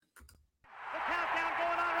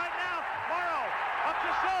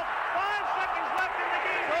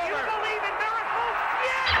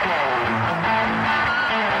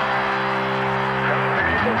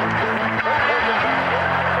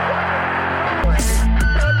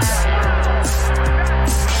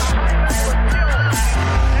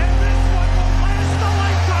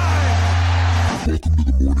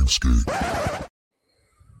Skate.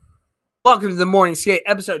 Welcome to the Morning Skate,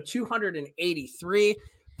 episode 283.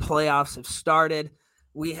 Playoffs have started.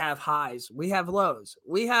 We have highs. We have lows.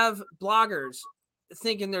 We have bloggers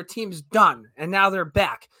thinking their team's done, and now they're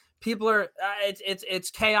back. People are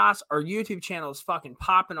it's chaos. Our YouTube channel is fucking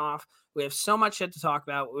popping off. We have so much shit to talk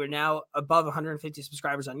about. We're now above 150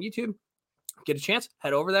 subscribers on YouTube. Get a chance,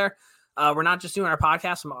 head over there. We're not just doing our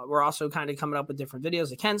podcast. We're also kind of coming up with different videos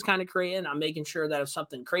that Ken's kind of creating. I'm making sure that if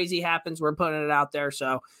something crazy happens, we're putting it out there.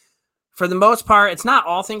 So for the most part, it's not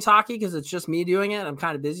all things hockey because it's just me doing it. I'm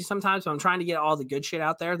kind of busy sometimes, so I'm trying to get all the good shit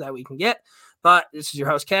out there that we can get. But this is your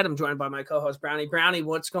host, Ken. I'm joined by my co-host, Brownie. Brownie,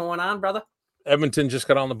 what's going on, brother? Edmonton just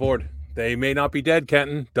got on the board. They may not be dead,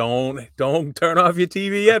 Kenton. Don't turn off your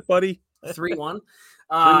TV yet, buddy. 3-1.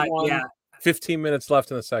 3-1, Yeah. 15 minutes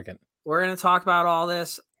left in the second. We're going to talk about all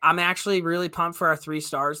this. I'm actually really pumped for our 3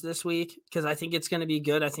 stars this week because I think it's going to be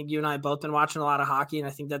good. I think you and I have both been watching a lot of hockey, and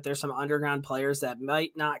I think that there's some underground players that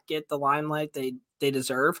might not get the limelight they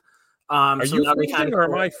deserve. Are you freezing or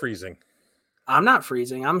am I freezing? I'm not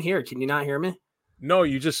freezing. I'm here. Can you not hear me? No,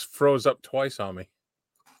 you just froze up twice on me.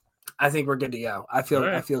 I think we're good to go. I feel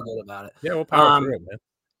good about it. Yeah, we'll power through it, man.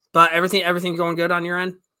 But everything going good on your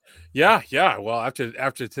end? Yeah. Well, after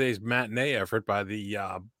today's matinee effort by the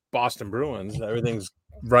Boston Bruins, everything's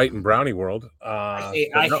right in Brownie world. I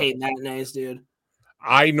hate matinees, dude.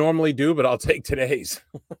 I normally do, but I'll take today's.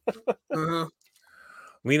 Mm-hmm.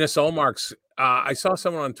 Linus Olmark's. I saw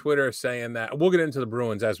someone on Twitter saying that we'll get into the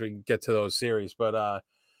Bruins as we get to those series, but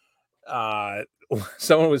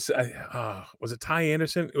someone was it Ty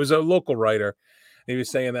Anderson? It was a local writer. And he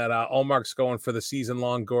was saying that Olmark's going for the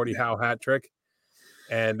season-long Gordie Howe hat trick,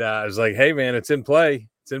 and I was like, "Hey, man, it's in play.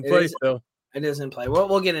 It's in play still." It is in play.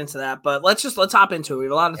 We'll get into that, but let's hop into it. We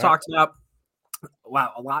have a lot to talk about.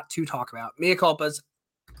 Wow, a lot to talk about. Mea culpas.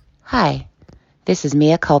 Hi, this is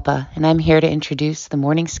Mea Culpa, and I'm here to introduce the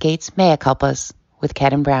Morning Skates Mea Culpas with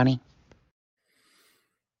Cat and Brownie.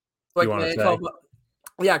 Quick Mea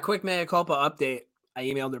culpa update. I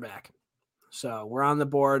emailed her back. So we're on the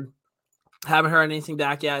board. Haven't heard anything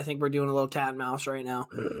back yet. I think we're doing a little cat and mouse right now.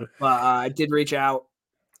 But I did reach out.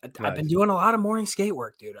 I've been doing a lot of morning skate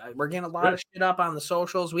work, dude. We're getting a lot of shit up on the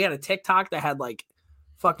socials. We had a TikTok that had like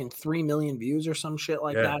fucking 3 million views or some shit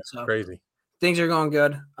like that. So crazy. Things are going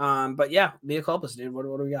good. But yeah, Mea culpas, dude. What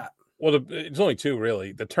do we got? Well, it's only 2,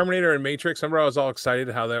 really. The Terminator and Matrix. Remember, I was all excited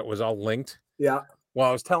how that was all linked. Yeah. Well,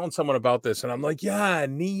 I was telling someone about this, and I'm like, yeah,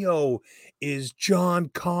 Neo is John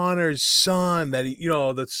Connor's son. That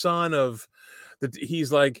the son of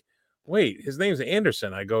he's like, wait, his name's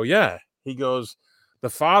Anderson. I go, yeah. He goes, the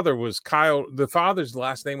father was Kyle. The father's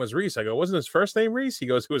last name was Reese. I go, wasn't his first name Reese? He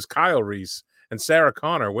goes, it was Kyle Reese and Sarah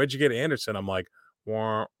Connor. Where'd you get Anderson? I'm like,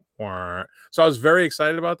 wah, wah. So I was very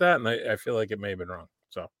excited about that, and I feel like it may have been wrong.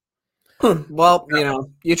 So, well,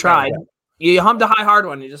 you tried. You hummed a high hard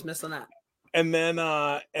one. You just missed on that. And then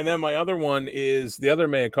my other one is the other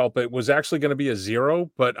mea culpa. It was actually going to be a 0,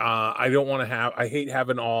 but I don't want to I hate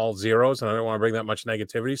having all zeros, and I don't want to bring that much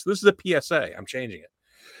negativity. So this is a PSA. I'm changing it.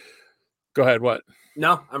 Go ahead. What?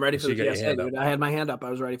 No, I'm ready for the PSA, dude. I had my hand up. I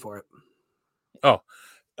was ready for it. Oh,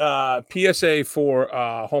 PSA for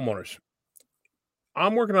homeowners.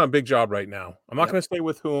 I'm working on a big job right now. I'm not going to say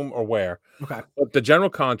with whom or where. Okay. But the general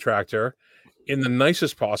contractor, in the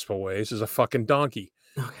nicest possible ways, is a fucking donkey.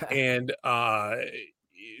 Okay. And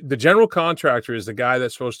the general contractor is the guy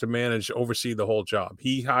that's supposed to oversee the whole job.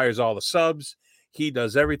 He hires all the subs. He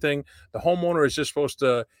does everything. The homeowner is just supposed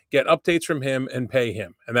to get updates from him and pay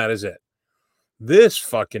him. And that is it. This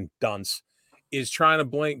fucking dunce is trying to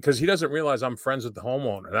blame, because he doesn't realize I'm friends with the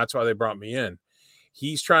homeowner. That's why they brought me in.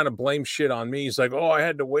 He's trying to blame shit on me. He's like, oh, I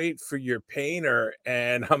had to wait for your painter.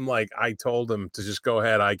 And I'm like, I told him to just go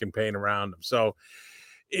ahead. I can paint around him. So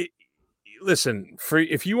listen,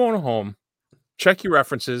 if you own a home, check your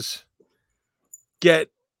references, get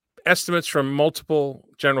estimates from multiple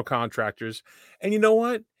general contractors. And you know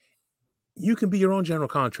what? You can be your own general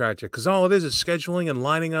contractor, because all it is scheduling and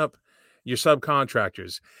lining up your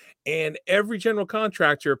subcontractors. And every general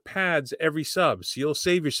contractor pads every sub. So you'll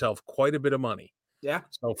save yourself quite a bit of money. Yeah.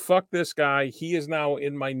 So fuck this guy. He is now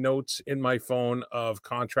in my notes in my phone of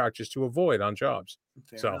contractors to avoid on jobs.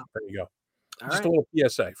 Fair enough. There you go. Just a little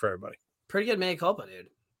PSA for everybody. Pretty good mea culpa, dude.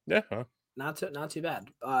 Yeah. Huh? Not too bad.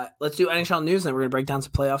 Let's do NHL news, and then we're going to break down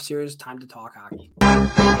some playoff series. Time to talk hockey.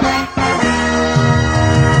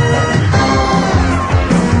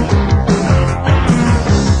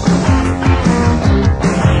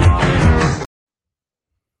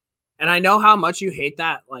 And I know how much you hate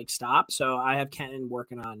that stop, so I have Kenton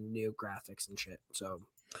working on new graphics and shit. So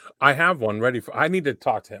I have one ready for. I need to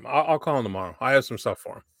talk to him. I'll call him tomorrow. I have some stuff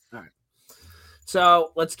for him. All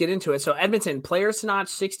So let's get into it. So Edmonton, players to notch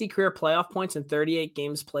 60 career playoff points in 38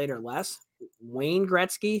 games played or less. Wayne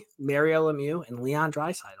Gretzky, Mario Lemieux, and Leon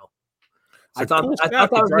Draisaitl. I thought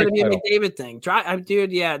that was going to be a McDavid thing.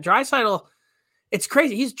 Draisaitl. It's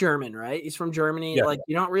crazy. He's German, right? He's from Germany. Yeah. Like,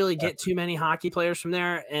 you don't really get too many hockey players from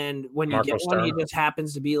there. And when you get one, he just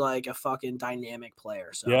happens to be like a fucking dynamic player.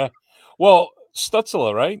 So yeah. Well,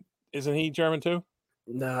 Stutzla, right? Isn't he German too?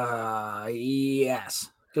 Yes.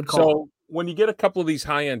 Good call. So when you get a couple of these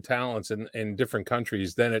high-end talents in different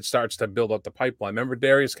countries, then it starts to build up the pipeline. Remember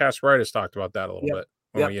Darius Kasparaitis talked about that a little bit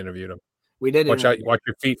when we interviewed him. We did. Watch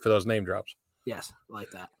your feet for those name drops. Yes, I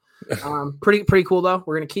like that. Pretty cool though.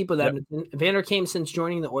 We're gonna keep with Edmonton. Vander Kane, since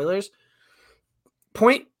joining the Oilers,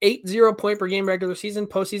 0.80 point per game regular season,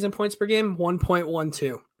 postseason points per game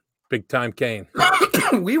 1.12. Big time Kane.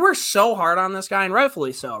 We were so hard on this guy, and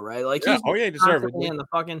rightfully so, right? Like he deserved it. In the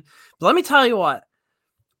fucking. But let me tell you what.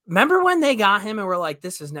 Remember when they got him and we're like,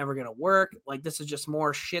 this is never gonna work. Like, this is just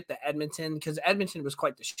more shit that Edmonton, because Edmonton was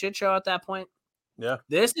quite the shit show at that point. Yeah.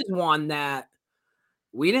 This is one that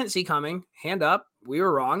we didn't see coming. Hand up. We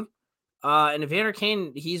were wrong. And Evander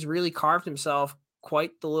Kane, he's really carved himself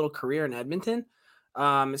quite the little career in Edmonton.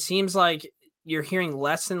 It seems like you're hearing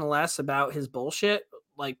less and less about his bullshit,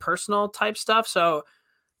 like personal type stuff. So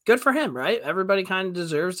good for him, right? Everybody kind of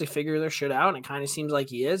deserves to figure their shit out. And it kind of seems like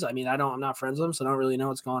he is. I mean, I'm not friends with him, so I don't really know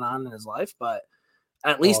what's going on in his life, but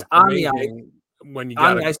at least on the ice. When you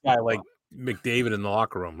got a guy like McDavid in the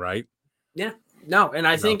locker room, right? Yeah. No. And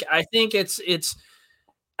I think it's,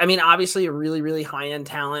 I mean, obviously a really, really high-end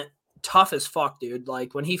talent, tough as fuck, dude.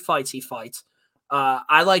 Like, when he fights, he fights.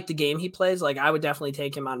 I like the game he plays. Like, I would definitely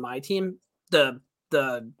take him on my team. The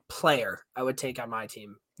player I would take on my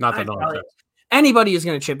team. Not the nonsense. Anybody who's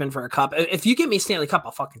going to chip in for a cup. If you get me Stanley Cup,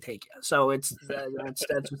 I'll fucking take you. So that's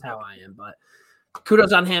just how I am. But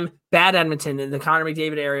kudos on him. Bad Edmonton in the Connor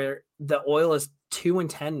McDavid area. The Oil is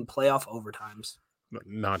 2-10 in playoff overtimes.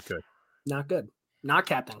 Not good. Not good. Not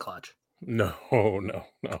Captain Clutch. No.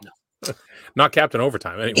 Not Captain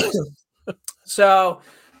Overtime, anyway. So,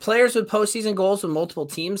 players with postseason goals with multiple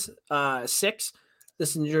teams, 6.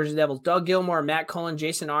 This is New Jersey Devils. Doug Gilmour, Matt Cullen,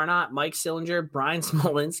 Jason Arnott, Mike Sillinger, Brian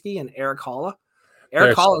Smolinski, and Eric Holla.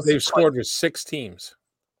 They've scored with 6 teams.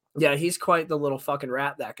 Yeah, he's quite the little fucking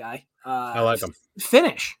rat, that guy. I like him.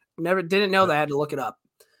 Finnish. Didn't know that. I had to look it up.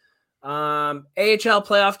 AHL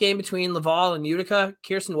playoff game between Laval and Utica.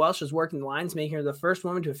 Kirsten Welsh is working the lines, making her the first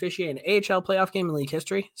woman to officiate an AHL playoff game in league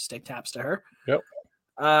history. Stick taps to her.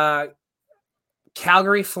 Yep.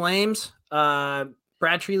 Calgary Flames.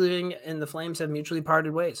 Brad Treliving and the Flames have mutually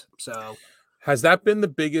parted ways. So, has that been the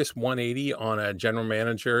biggest 180 on a general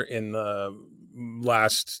manager in the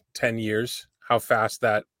last 10 years? How fast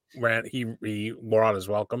that ran? He wore out his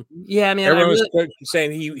welcome. Yeah, I mean, everyone was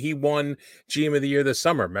saying he won GM of the year this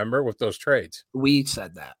summer. Remember, with those trades, we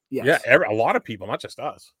said that. Yes. Yeah, a lot of people, not just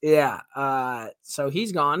us. Yeah. So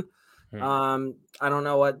he's gone. I don't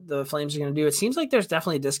know what the Flames are going to do. It seems like there's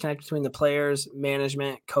definitely a disconnect between the players,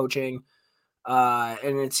 management, coaching,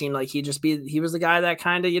 and it seemed like he was the guy that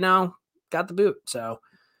kind of got the boot. So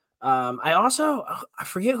I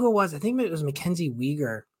forget who it was. I think it was Mackenzie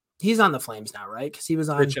Weegar. He's on the Flames now, right? Because he was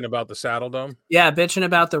on bitching about the Saddle Dome. Yeah, bitching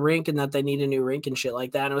about the rink and that they need a new rink and shit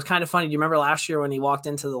like that. And it was kind of funny. Do you remember last year when he walked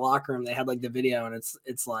into the locker room? They had like the video, and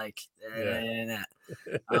it's like,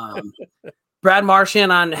 Brad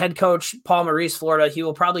Marchand on head coach Paul Maurice, Florida. He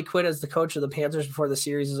will probably quit as the coach of the Panthers before the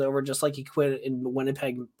series is over, just like he quit in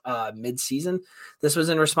Winnipeg mid-season. This was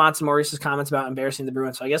in response to Maurice's comments about embarrassing the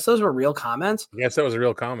Bruins. So I guess those were real comments. Yes, that was a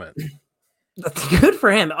real comment. That's good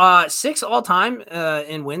for him. 6 all-time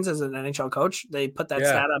in wins as an NHL coach. They put that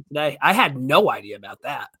stat up today. I had no idea about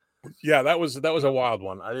that. Yeah, that was a wild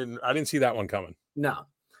one. I didn't see that one coming. No.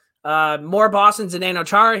 More Boston's Zdeno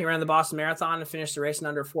Chara. He ran the Boston Marathon and finished the race in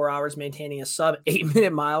under 4 hours, maintaining a sub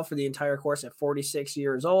 8-minute mile for the entire course at 46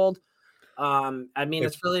 years old. I mean,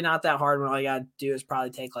 it's really not that hard when all you got to do is probably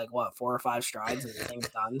take 4 or 5 strides and the thing's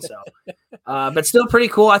done. So, but still pretty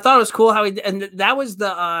cool. I thought it was cool how he, and that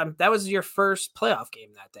was your first playoff game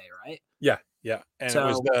that day, right? Yeah. And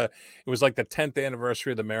it was like the 10th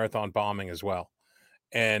anniversary of the marathon bombing as well.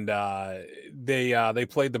 And they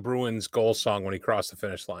played the Bruins goal song when he crossed the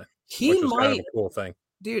finish line. Which was kind of a cool thing.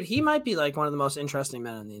 Dude, he might be one of the most interesting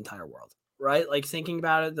men in the entire world. Right? Thinking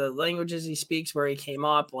about it, the languages he speaks, where he came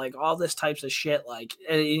up, all this types of shit.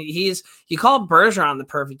 You call Bergeron the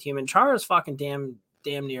perfect human. Chara's fucking damn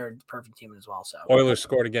near perfect human as well. So Oilers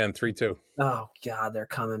scored again, 3-2. Oh God, they're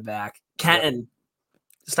coming back. Kenton,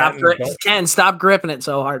 stop gripping it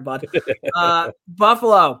so hard, bud.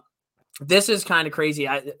 Buffalo. This is kind of crazy.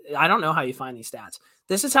 I don't know how you find these stats.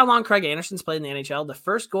 This is how long Craig Anderson's played in the NHL. The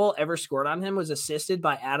first goal ever scored on him was assisted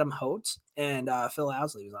by Adam Holtz, and Phil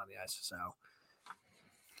Housley was on the ice.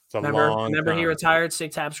 So remember he retired.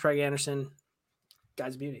 6 taps, Craig Anderson.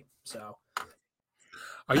 Guy's a beauty. So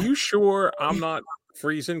are you sure I'm not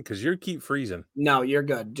freezing? Because you keep freezing. No, you're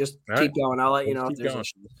good. Just keep going. I'll let you know if there's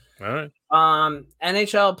issues. All right.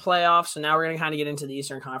 NHL playoffs. So now we're going to kind of get into the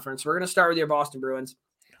Eastern Conference. We're going to start with your Boston Bruins.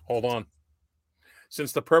 Hold on.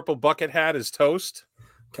 Since the purple bucket hat is toast,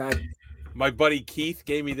 okay. My buddy Keith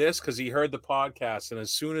gave me this because he heard the podcast. And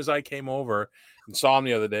as soon as I came over and saw him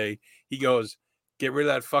the other day, he goes, get rid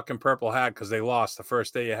of that fucking purple hat because they lost the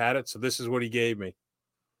first day you had it. So this is what he gave me.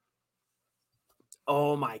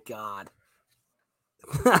 Oh, my God.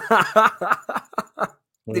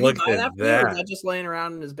 Look at that. Or is that just laying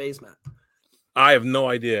around in his basement? I have no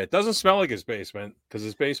idea. It doesn't smell like his basement because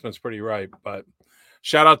his basement's pretty ripe. But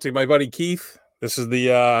shout out to my buddy Keith. This is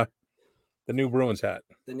the new Bruins hat.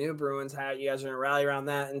 The new Bruins hat. You guys are going to rally around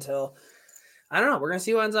that until, I don't know. We're going to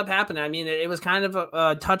see what ends up happening. I mean, it was kind of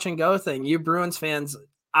a touch and go thing. You Bruins fans,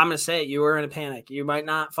 I'm going to say it, you were in a panic. You might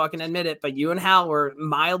not fucking admit it, but you and Hal were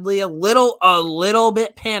mildly a little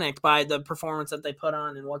bit panicked by the performance that they put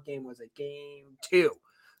on. In what game was it? Game 2.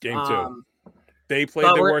 Game 2. They played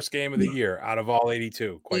the worst game of the year out of all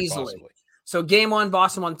 82, quite easily. Possibly. So game 1,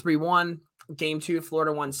 Boston won 3-1. Game 2,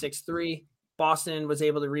 Florida won 6-3. Boston was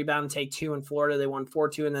able to rebound and take 2 in Florida. They won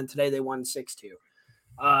 4-2, and then today they won 6-2.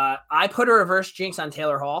 I put a reverse jinx on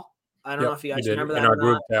Taylor Hall. I don't know if you guys remember that. In our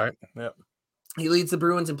group chat. Yep. He leads the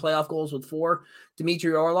Bruins in playoff goals with 4.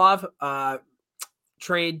 Dmitry Orlov,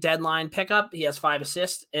 trade deadline pickup. He has 5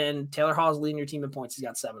 assists, and Taylor Hall is leading your team in points. He's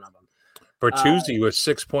got 7 of them. Bertuzzi with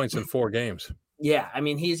 6 points in 4 games. Yeah, I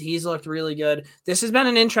mean, he's looked really good. This has been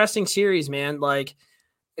an interesting series, man. Like,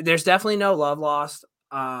 there's definitely no love lost.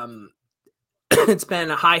 It's been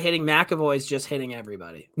a high-hitting McAvoy's just hitting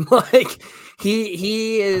everybody. Like,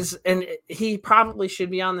 he is, and he probably should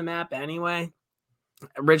be on the map anyway.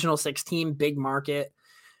 Original 16, big market.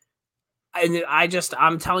 And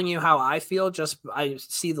I'm telling you how I feel. I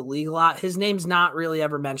see the league a lot. His name's not really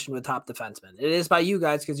ever mentioned with top defensemen. It is by you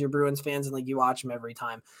guys because you're Bruins fans and like you watch him every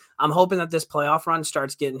time. I'm hoping that this playoff run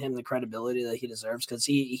starts getting him the credibility that he deserves because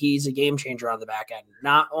he's a game changer on the back end.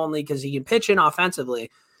 Not only because he can pitch in offensively,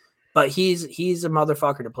 but he's a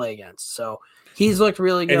motherfucker to play against. So he's looked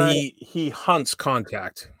really good. And he hunts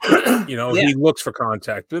contact. He looks for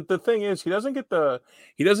contact. The thing is, he doesn't get the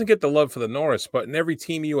love for the Norris, but in every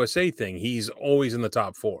Team USA thing, he's always in the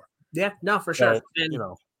top 4. Yeah, no, for sure.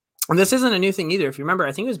 So, and this isn't a new thing either. If you remember,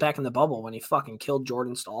 I think it was back in the bubble when he fucking killed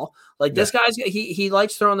Jordan Stahl. Like this guy's he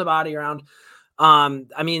likes throwing the body around.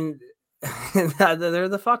 I mean, they're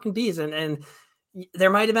the fucking bees, and there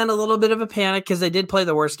might have been a little bit of a panic because they did play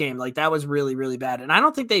the worst game. Like that was really, really bad. And I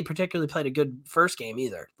don't think they particularly played a good first game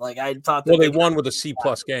either. Like I thought that they won with a C+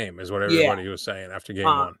 game is what everybody was saying after game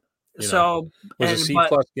 1. So it was a C+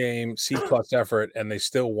 game, C+ effort, and they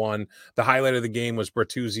still won. The highlight of the game was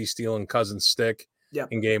Bertuzzi stealing Cousins' stick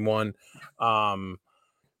in game 1.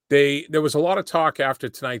 There was a lot of talk after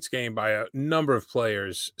tonight's game by a number of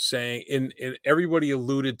players saying, and everybody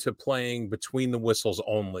alluded to playing between the whistles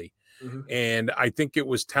only. Mm-hmm. And I think it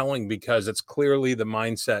was telling because it's clearly the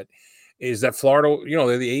mindset is that Florida,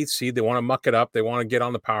 they're the 8th seed. They want to muck it up. They want to get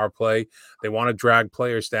on the power play. They want to drag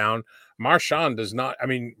players down. Marchand does not. I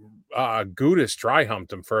mean, Gudis dry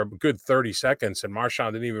humped him for a good 30 seconds, and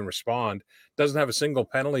Marchand didn't even respond. Doesn't have a single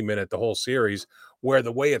penalty minute the whole series, where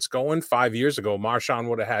the way it's going 5 years ago, Marchand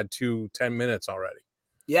would have had 10 minutes already.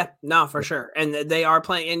 Yeah, no, for sure. And they are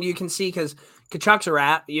playing, and you can see because Kachuk's a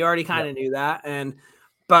rat. You already kind of knew that.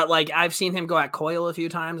 But like I've seen him go at Coyle a few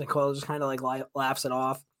times, and Coyle just kind of like laughs it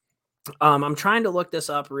off. I'm trying to look this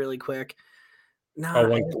up really quick.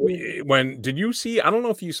 When did you see? I don't know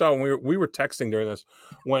if you saw when we were texting during this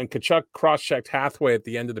when Kachuk cross-checked Hathaway at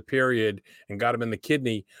the end of the period and got him in the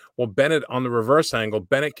kidney. Well, Bennett on the reverse angle,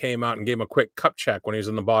 Bennett came out and gave him a quick cup check when he was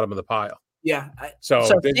in the bottom of the pile. Yeah. So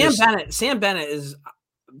Sam Bennett is,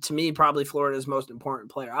 to me, probably Florida's most important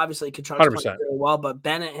player. Obviously, Kachuk's played really well, but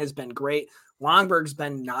Bennett has been great. Longberg's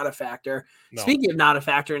been not a factor. No. Speaking of not a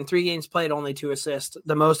factor, in 3 games played, only 2 assists.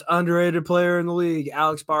 The most underrated player in the league,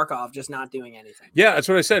 Alex Barkov, just not doing anything. Yeah, that's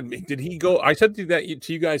what I said. Did he go? I said that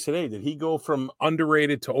to you guys today. Did he go from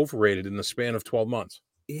underrated to overrated in the span of 12 months?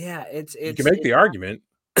 Yeah, you can make the argument.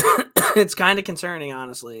 It's kind of concerning,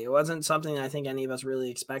 honestly. It wasn't something I think any of us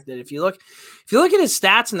really expected. If you look at his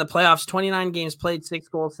stats in the playoffs, 29 games played, 6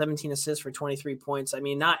 goals, 17 assists for 23 points. I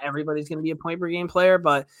mean, not everybody's going to be a point per game player,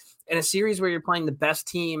 but in a series where you're playing the best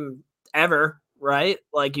team ever, right?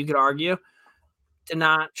 Like you could argue, to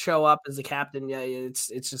not show up as the captain, it's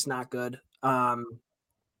just not good.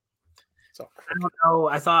 So I don't know.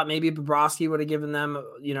 I thought maybe Bobrovsky would have given them,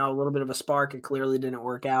 a little bit of a spark. It clearly didn't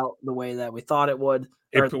work out the way that we thought it would.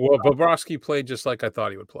 Bobrovsky played just like I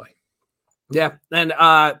thought he would play. Yeah. And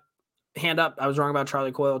hand up, I was wrong about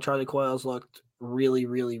Charlie Coyle. Charlie Coyle's looked really,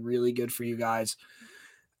 really, really good for you guys.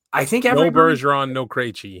 I think no Bergeron, no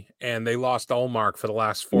Krejci, and they lost Ullmark for the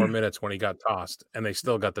last 4 minutes when he got tossed, and they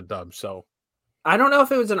still got the dub. So I don't know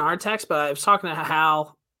if it was in our text, but I was talking to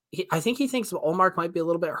Hal. I think he thinks Ullmark might be a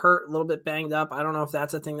little bit hurt, a little bit banged up. I don't know if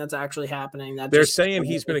that's a thing that's actually happening. They're saying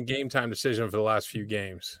he's been a game time decision for the last few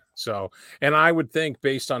games. So, and I would think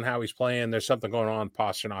based on how he's playing, there's something going on with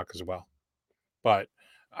Pastrnak as well. But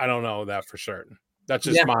I don't know that for certain. That's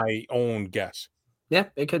just my own guess. Yeah,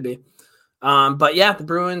 it could be. But yeah, the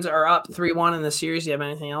Bruins are up 3-1 in the series. Do you have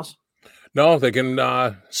anything else? No, they can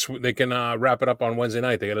wrap it up on Wednesday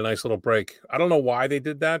night. They got a nice little break. I don't know why they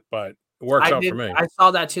did that, but it works out for me. I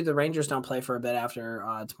saw that too. The Rangers don't play for a bit after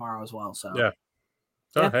tomorrow as well. So yeah.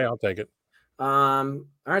 Oh, hey, I'll take it. All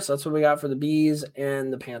right, so that's what we got for the Bees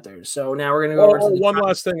and the Panthers. So now we're gonna go over to one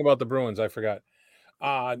last thing about the Bruins. I forgot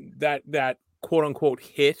that quote unquote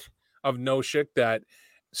hit of Noshik that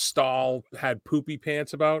Stahl had poopy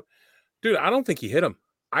pants about. Dude, I don't think he hit him.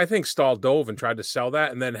 I think Stahl dove and tried to sell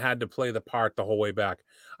that and then had to play the part the whole way back.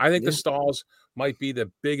 I think the Stahls might be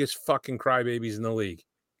the biggest fucking crybabies in the league.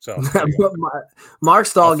 So Mark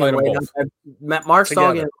Stahl getting laid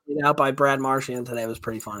out by Brad Marchand today was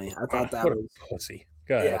pretty funny. I thought that was pussy.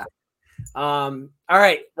 Go ahead. Yeah. All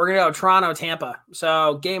right, we're gonna go Toronto, Tampa.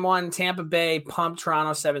 So game 1, Tampa Bay pumped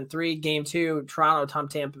Toronto 7-3. Game 2, Toronto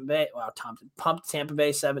pumped Tampa Bay. Pumped Tampa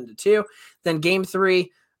Bay 7-2. Then game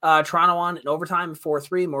 3, Toronto won in overtime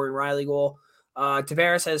 4-3. Morgan Riley goal.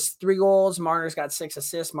 Tavares has 3 goals. Marner's got 6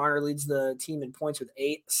 assists. Marner leads the team in points with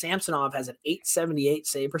 8. Samsonov has an .878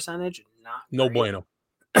 save percentage. No bueno.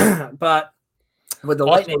 But with the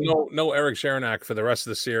also, Lightning, no Eric Sharonak for the rest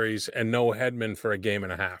of the series, and no Hedman for a game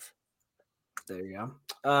and a half. There you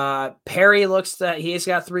go. Perry looks that he's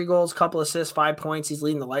got 3 goals, couple assists, 5 points. He's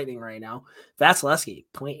leading the Lightning right now. Vasilevsky,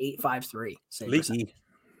 .853. Leaky.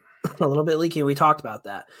 A little bit leaky. We talked about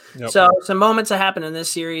that. Yep. So some moments that happened in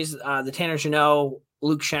this series, the Tanner Jeannot,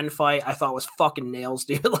 Luke Shen fight, I thought was fucking nails,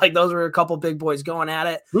 dude. Like those were a couple big boys going at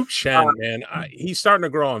it. Luke Shen, man, he's starting to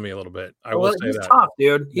grow on me a little bit. I will say he's that. Tough,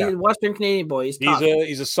 dude. He's a Western Canadian boy. He's tough.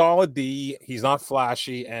 He's a solid D. He's not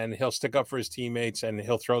flashy, and he'll stick up for his teammates, and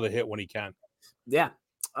he'll throw the hit when he can. Yeah.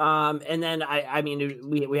 And then I mean,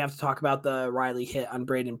 we have to talk about the Riley hit on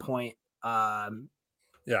Braden Point. Yeah.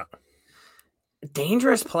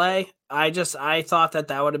 Dangerous play. I thought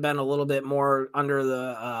that would have been a little bit more under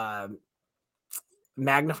the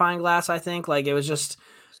magnifying glass. I think like it was just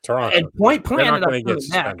Toronto. And Point ended up coming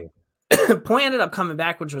back. Point ended up coming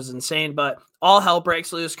back, which was insane. But all hell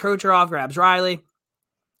breaks loose. Kucherov grabs Riley.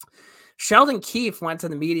 Sheldon Keefe went to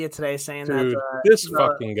the media today saying this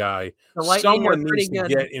fucking guy, someone needs to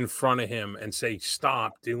get in front of him and say,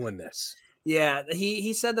 stop doing this. Yeah,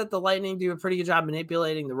 he said that the Lightning do a pretty good job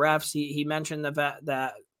manipulating the refs. He mentioned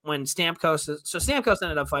that when Stamkos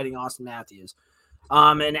ended up fighting Austin Matthews.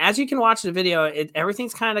 And as you can watch the video,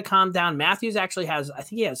 everything's kind of calmed down. Matthews actually has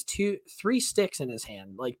 3 sticks in his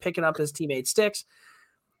hand, like picking up his teammates' sticks.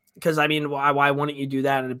 Because, I mean, why wouldn't you do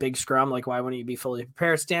that in a big scrum? Like, why wouldn't you be fully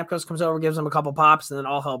prepared? Stamkos comes over, gives him a couple pops, and then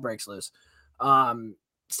all hell breaks loose.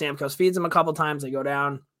 Stamkos feeds him a couple times. They go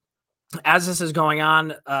down. As this is going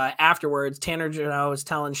on, afterwards, Tanner Jeannot is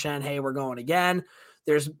telling Shen, hey, we're going again.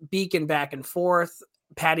 There's beacon back and forth.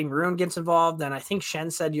 Patty Maroon gets involved. And I think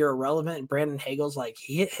Shen said you're irrelevant. And Brandon Hagel's like,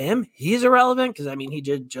 he's irrelevant? Because, I mean, he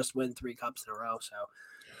did just win 3 cups in a row, so.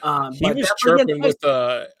 He was chirping with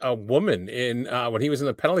a woman in when he was in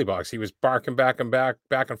the penalty box. He was barking back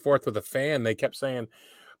and forth with a fan. They kept saying,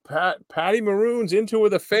 Patty Maroon's into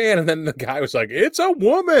with a fan, and then the guy was like, "It's a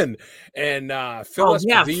woman." And Phil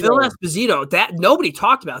Esposito. That nobody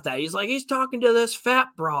talked about that. He's like, he's talking to this fat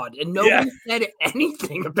broad, and nobody said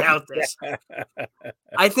anything about this.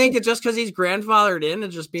 I think it's just because he's grandfathered in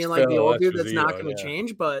and just being like the old dude that's not going to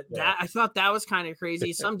change. But that I thought that was kind of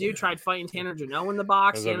crazy. Some dude tried fighting Tanner Jeannot in the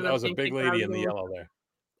box. That was a big lady in the yellow there.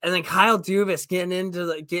 And then Kyle Dubas getting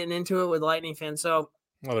into it with Lightning fans. So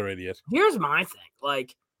another idiot. Here's my thing,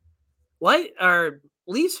 like.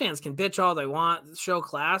 Leafs fans can bitch all they want, show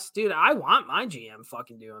class. Dude, I want my GM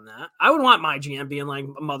fucking doing that. I would want my GM being like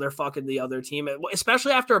motherfucking the other team,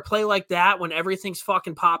 especially after a play like that when everything's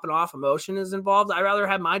fucking popping off, emotion is involved. I'd rather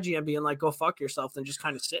have my GM being like, go fuck yourself than just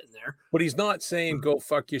kind of sitting there. But he's not saying go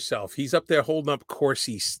fuck yourself. He's up there holding up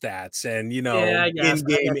Corsi stats and,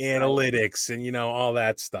 in-game analytics and, all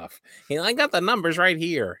that stuff. I got the numbers right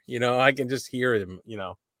here. I can just hear him,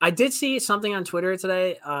 I did see something on Twitter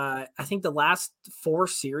today. I think the last 4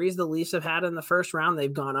 series the Leafs have had in the first round,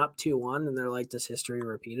 they've gone up 2-1, and they're like, does history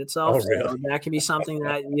repeat itself? Oh, really? So that could be something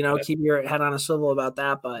that, keep your head on a swivel about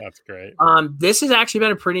that. But that's great. This has actually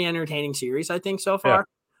been a pretty entertaining series, I think, so far.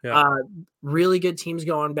 Yeah. Really good teams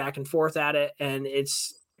going back and forth at it, and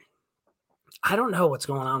I don't know what's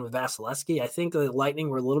going on with Vasilevsky. I think the Lightning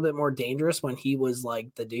were a little bit more dangerous when he was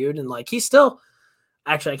like the dude, and like he's still.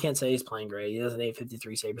 Actually, I can't say he's playing great. He has an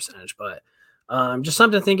 .853 save percentage, but just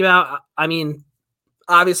something to think about. I mean,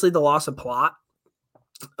 obviously the loss of Plot,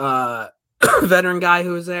 veteran guy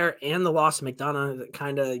who was there, and the loss of McDonough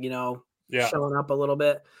kind of, showing up a little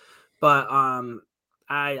bit. But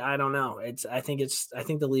I don't know. I think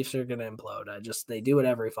the Leafs are going to implode. They do it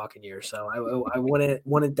every fucking year. So I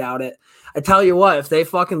wouldn't doubt it. I tell you what, if they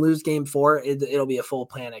fucking lose game 4, it'll be a full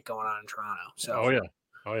panic going on in Toronto. So, oh yeah.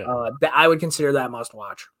 I would consider that must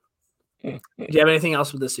watch. Do you have anything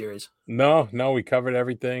else with this series? No, we covered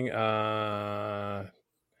everything.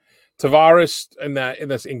 Tavares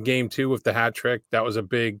in game 2 with the hat trick, that was a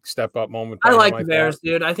big step up moment. I like Tavares,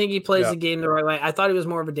 dude. I think he plays the game the right way. I thought he was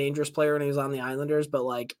more of a dangerous player when he was on the Islanders, but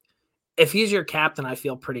like if he's your captain, I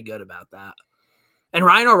feel pretty good about that. And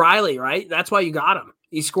Ryan O'Reilly, right? That's why you got him.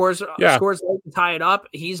 He scores late to tie it up.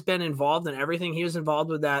 He's been involved in everything. He was involved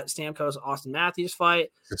with that Stamkos Austin Matthews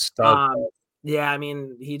fight. Yeah, I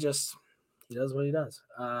mean, he does what he does.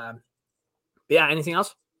 Yeah, anything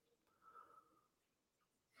else?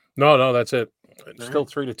 No, that's it. Still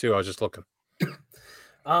 3-2. I was just looking.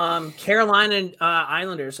 Carolina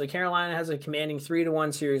Islanders. So Carolina has a commanding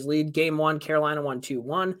 3-1 series lead. Game 1, Carolina won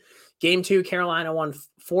 2-1. Game 2, Carolina won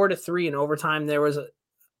 4-3 in overtime. There was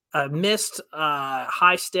a missed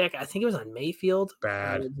high stick. I think it was on Mayfield.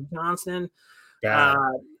 Bad. Johnson. Bad.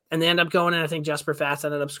 And they end up going in. I think Jesper Fast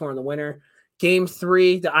ended up scoring the winner. Game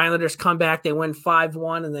 3, the Islanders come back. They win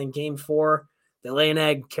 5-1. And then game 4, they lay an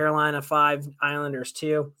egg. Carolina 5, Islanders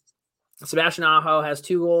 2. Sebastian Aho has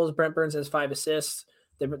 2 goals. Brent Burns has 5 assists.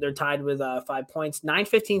 They're tied with 5 points.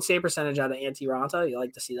 .915 save percentage out of Antti Raanta. You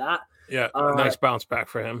like to see that. Yeah, nice bounce back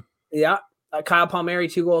for him. Yeah. Kyle Palmieri,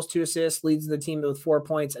 2 goals, 2 assists, leads the team with 4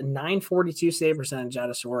 points, and .942 save percentage out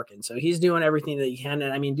of Sorokin. So he's doing everything that he can.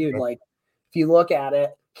 And I mean, dude, like if you look at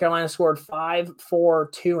it, Carolina scored 5, 4,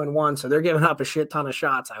 2, and 1. So they're giving up a shit ton of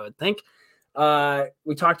shots, I would think.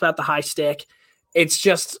 We talked about the high stick. It's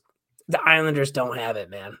just the Islanders don't have it,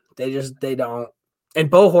 man. They don't. And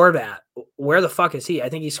Bo Horvat, where the fuck is he? I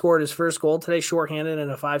think he scored his first goal today, shorthanded in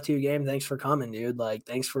a 5-2 game. Thanks for coming, dude. Like,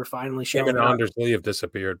 thanks for finally showing up. Him and Anders Lee have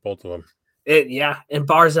disappeared, both of them. And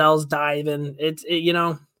Barzell's diving.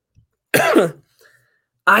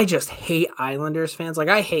 I just hate Islanders fans. Like,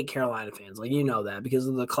 I hate Carolina fans. Like, you know that because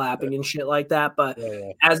of the clapping and shit like that. But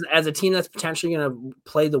as a team that's potentially going to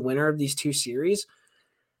play the winner of these 2 series,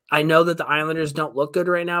 I know that the Islanders don't look good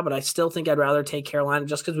right now, but I still think I'd rather take Carolina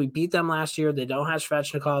just because we beat them last year. They don't have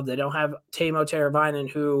Svechnikov. They don't have Teuvo Teravainen,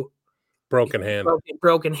 who broken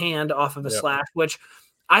hand off of a slash, which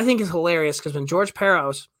I think is hilarious because when George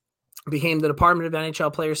Peros became the Department of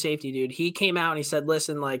NHL player safety dude, he came out and he said,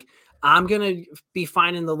 listen, like, I'm going to be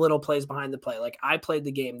finding the little plays behind the play. Like, I played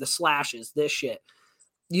the game, the slashes, this shit.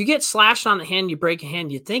 You get slashed on the hand, you break a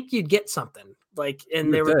hand, you think you'd get something. Like,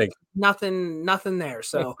 and there was nothing there.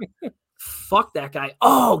 So fuck that guy.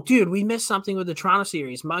 Oh, dude, we missed something with the Toronto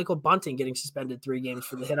series. Michael Bunting getting suspended 3 games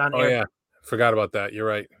for the hit on air. Yeah. Forgot about that. You're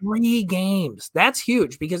right. 3 games. That's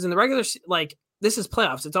huge because in the regular, like, this is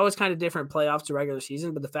playoffs. It's always kind of different playoffs to regular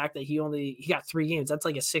season, but the fact that he got 3 games, that's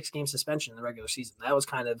like a 6-game suspension in the regular season. That was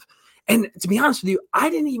kind of, and to be honest with you, I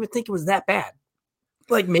didn't even think it was that bad.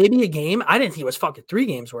 Like maybe a game. I didn't think it was fucking 3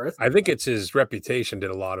 games worth. I think it's his reputation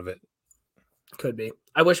did a lot of it. Could be.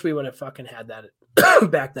 I wish we would have fucking had that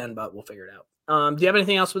back then, but we'll figure it out. Do you have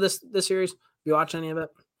anything else with this series? Have you watched any of it?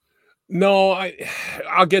 No,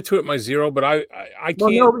 I'll get to it my 0, but I can't.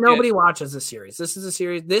 Well, nobody watches this series. This is a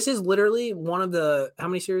series. This is literally one of the, how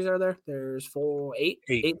many series are there? There's 8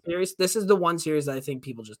 series. This is the one series that I think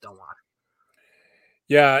people just don't watch.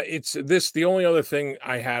 Yeah, it's this. The only other thing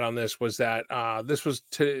I had on this was that this was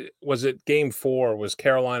it game 4 was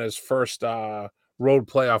Carolina's first road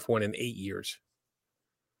playoff win in 8 years.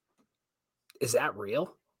 Is that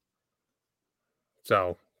real?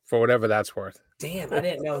 So for whatever that's worth. Damn, I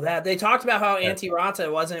didn't know that. They talked about how Antti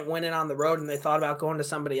Raanta wasn't winning on the road, and they thought about going to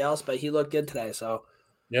somebody else, but he looked good today. So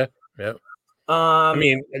yeah. I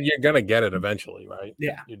mean, you're gonna get it eventually, right?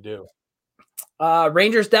 Yeah, you do.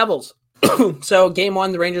 Rangers Devils. So game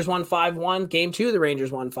 1, the Rangers won 5-1. Game 2, the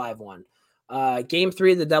Rangers won 5-1. Game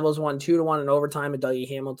 3, the Devils won 2-1 in overtime. A Dougie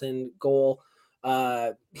Hamilton goal.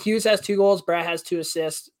 Hughes has 2 goals. Brad has 2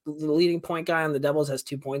 assists. The leading point guy on the Devils has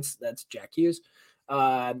 2 points. That's Jack Hughes.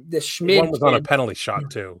 The Schmid One was on a kid, penalty shot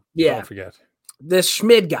too. Yeah. Don't forget. This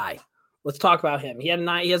Schmid guy. Let's talk about him. He has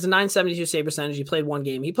a 972 save percentage. He played 1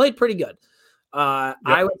 game. He played pretty good.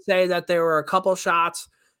 I would say that there were a couple shots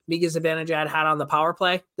Mika Zibanejad had on the power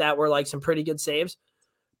play that were like some pretty good saves.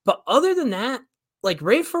 But other than that, like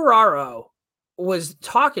Ray Ferraro was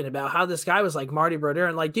talking about how this guy was like Marty Brodeur,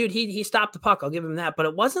 and like, dude, he stopped the puck. I'll give him that. But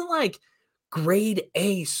it wasn't like grade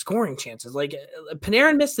A scoring chances. Like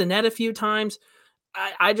Panarin missed the net a few times.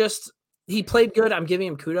 He played good. I'm giving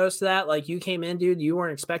him kudos to that. Like, you came in, dude, you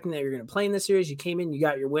weren't expecting that you're going to play in this series. You came in, you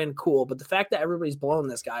got your win, cool. But the fact that everybody's blowing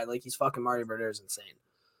this guy like he's fucking Marty Brodeur is insane.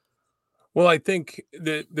 Well, I think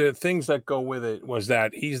the things that go with it was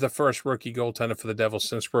that he's the first rookie goaltender for the Devils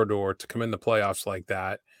since Brodeur to come in the playoffs like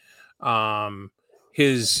that.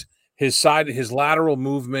 His lateral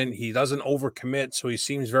movement, he doesn't overcommit, so he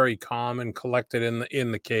seems very calm and collected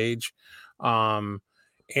in the cage.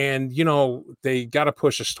 And, you know, they got to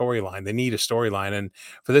push a storyline. They need a storyline. And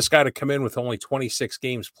for this guy to come in with only 26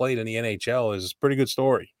 games played in the NHL is a pretty good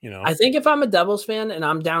story, you know? I think if I'm a Devils fan and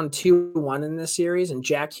I'm down 2-1 in this series and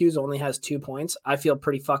Jack Hughes only has 2 points, I feel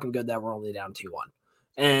pretty fucking good that we're only down 2-1.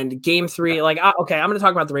 And game 3, like, okay, I'm going to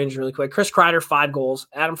talk about the Rangers really quick. Chris Kreider, 5 goals.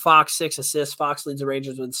 Adam Fox, 6 assists. Fox leads the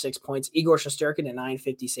Rangers with 6 points. Igor Shesterkin, a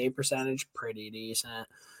 950 save percentage. Pretty decent.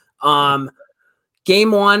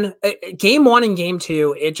 Game one and game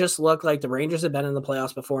 2, it just looked like the Rangers had been in the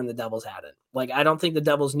playoffs before and the Devils hadn't. Like, I don't think the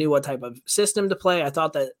Devils knew what type of system to play. I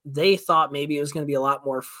thought that they thought maybe it was going to be a lot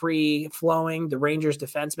more free flowing. The Rangers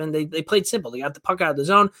defensemen, they played simple. They got the puck out of the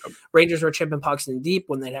zone. Rangers were chipping pucks in deep.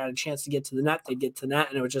 When they had a chance to get to the net, they'd get to the net,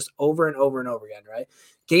 and it was just over and over and over again, right?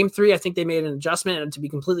 Game 3, I think they made an adjustment, and to be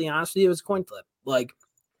completely honest with you, it was a coin flip. Like,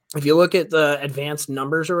 if you look at the advanced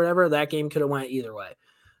numbers or whatever, that game could have went either way.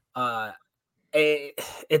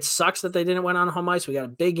 It sucks that they didn't win on home ice. We got a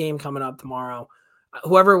big game coming up tomorrow.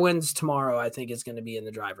 Whoever wins tomorrow, I think, is going to be in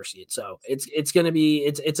the driver's seat. So it's going to be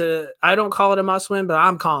I don't call it a must win, but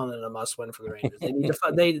I'm calling it a must win for the Rangers.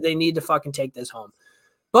 They need to fucking take this home.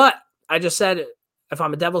 But I just said, if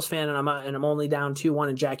I'm a Devils fan and I'm only down 2-1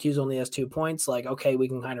 and Jack Hughes only has 2 points, like, okay, we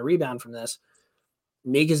can kind of rebound from this.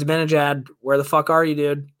 Mika Zibanejad, where the fuck are you,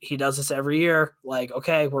 dude? He does this every year. Like,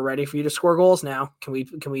 okay, we're ready for you to score goals now. Can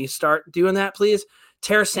we start doing that, please?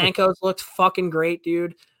 Tarasenko's looked fucking great,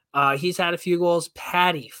 dude. He's had a few goals.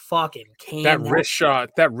 Patty fucking came. That wrist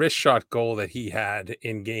shot goal that he had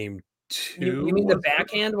in game 2. You mean the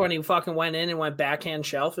backhand when he fucking went in and went backhand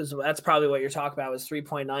shelf? That's probably what you're talking about, was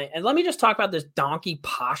 3.9. And let me just talk about this donkey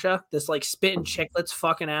Pasha, this like spitting chicklets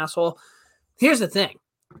fucking asshole. Here's the thing.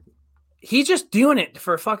 He's just doing it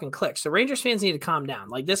for fucking clicks. So Rangers fans need to calm down.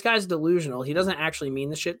 Like, this guy's delusional. He doesn't actually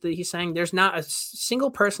mean the shit that he's saying. There's not a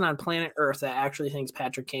single person on planet Earth that actually thinks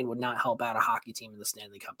Patrick Kane would not help out a hockey team in the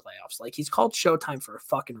Stanley Cup playoffs. Like, he's called Showtime for a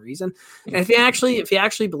fucking reason. And if he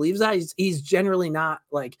actually believes that, he's genuinely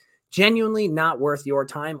not worth your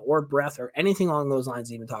time or breath or anything along those lines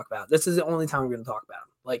to even talk about. This is the only time we're going to talk about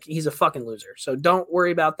him. Like, he's a fucking loser. So don't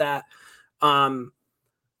worry about that.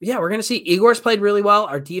 Yeah, we're going to see. Igor's played really well.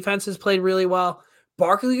 Our defense has played really well.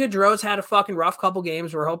 Barclay Goodrow's had a fucking rough couple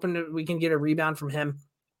games. We're hoping that we can get a rebound from him.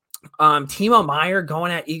 Timo Meier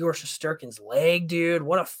going at Igor Shesterkin's leg, dude.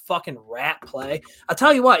 What a fucking rat play. I'll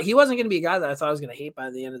tell you what, he wasn't going to be a guy that I thought I was going to hate by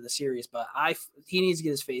the end of the series, but he needs to get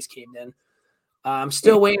his face caved in. I'm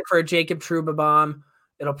still waiting for a Jacob Trouba bomb.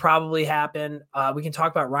 It'll probably happen. We can talk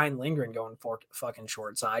about Ryan Lindgren going for fucking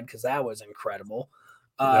short side because that was incredible.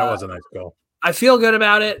 That was a nice goal. I feel good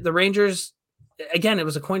about it. The Rangers, again, it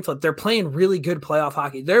was a coin flip. They're playing really good playoff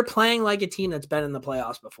hockey. They're playing like a team that's been in the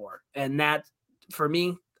playoffs before. And that, for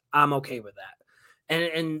me, I'm okay with that.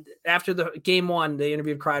 And after the game 1, they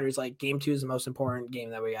interviewed Kreider. He's like, game 2 is the most important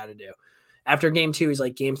game that we got to do. After game 2, he's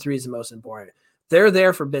like, game 3 is the most important. They're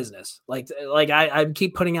there for business. Like I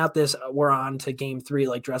keep putting out this, we're on to game 3,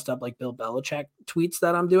 like dressed up like Bill Belichick tweets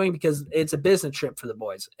that I'm doing because it's a business trip for the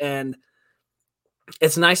boys. And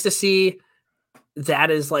it's nice to see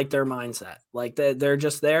that is like their mindset. Like they're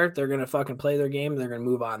just there. They're going to fucking play their game. They're going to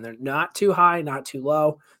move on. They're not too high, not too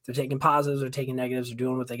low. They're taking positives. They're taking negatives. They're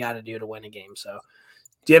doing what they got to do to win a game. So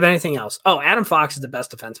do you have anything else? Oh, Adam Fox is the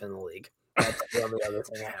best defenseman in the league. That's the other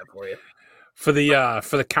thing I have for you. For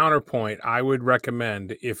the counterpoint, I would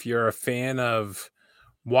recommend, if you're a fan of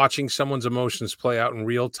watching someone's emotions play out in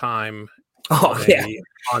real time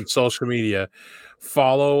on social media,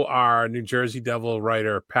 follow our New Jersey Devil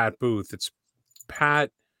writer, Pat Booth. It's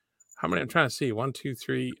Pat, how many? I'm trying to see. 1, 2,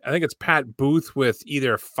 3. I think it's Pat Booth with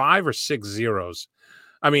either 5 or 6 zeros.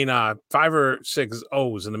 I mean, 5 or 6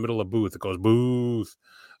 O's in the middle of Booth. It goes Booth.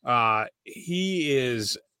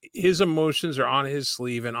 His emotions are on his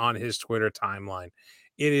sleeve and on his Twitter timeline.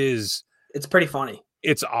 It's pretty funny.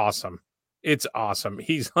 It's awesome. It's awesome.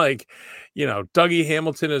 He's like, Dougie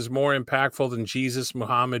Hamilton is more impactful than Jesus,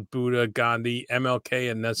 Muhammad, Buddha, Gandhi,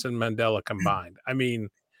 MLK, and Nelson Mandela combined. I mean,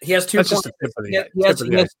 he has 2 that's points. Just the tip of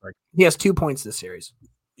the iceberg. He has 2 points this series.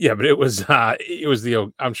 Yeah, but it was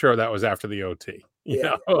I'm sure that was after the OT. You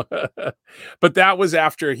know, but that was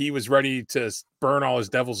after he was ready to burn all his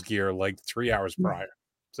Devil's gear like 3 hours prior.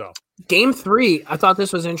 So Game 3, I thought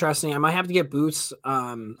this was interesting. I might have to get Booth's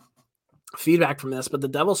feedback from this, but the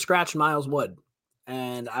Devils scratched Miles Wood,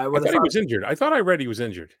 and I thought he was injured. I thought I read he was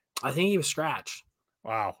injured. I think he was scratched.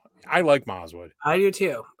 Wow, I like Miles Wood. I do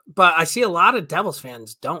too, but I see a lot of Devils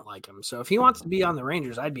fans don't like him. So if he wants to be on the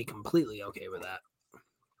Rangers, I'd be completely okay with that.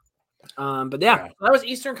 But yeah, that was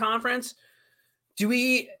Eastern Conference.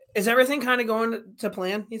 Is everything kind of going to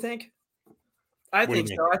plan, you think? I think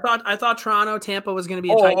so. I thought Toronto, Tampa was going to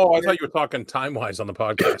be a tight I thought you were talking time-wise on the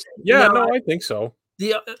podcast. Yeah, I think so.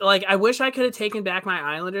 I wish I could have taken back my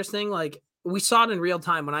Islanders thing. Like, we saw it in real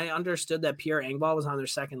time. When I understood that Pierre Engvall was on their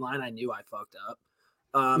second line, I knew I fucked up.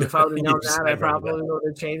 If I would have known that, I probably would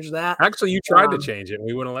have changed that. Actually, you tried to change it, and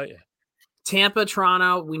we wouldn't let you. Tampa,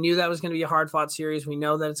 Toronto, we knew that was going to be a hard-fought series. We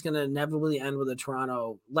know that it's going to inevitably end with a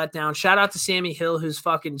Toronto letdown. Shout out to Sammy Hill, who's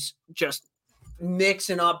fucking just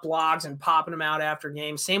mixing up blogs and popping them out after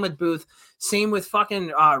games. Same with Booth. Same with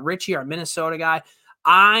fucking Richie, our Minnesota guy.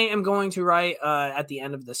 I am going to write at the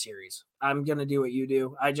end of the series. I'm going to do what you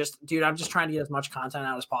do. I'm just trying to get as much content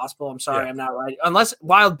out as possible. I'm sorry I'm not writing. Unless,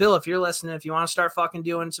 Wild Bill, if you're listening, if you want to start fucking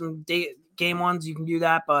doing some game ones, you can do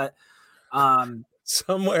that. But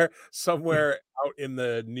somewhere out in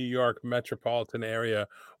the New York metropolitan area,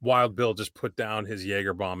 Wild Bill just put down his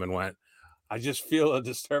Jaeger bomb and went, I just feel a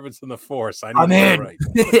disturbance in the force. I'm in. Right.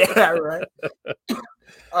 Yeah, right.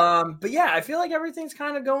 But yeah, I feel like everything's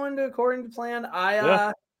kind of going according to plan.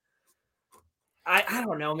 I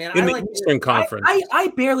don't know, man. In the Eastern Conference,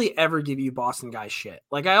 I barely ever give you Boston guys shit.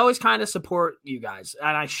 Like, I always kind of support you guys,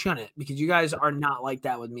 and I shouldn't, because you guys are not like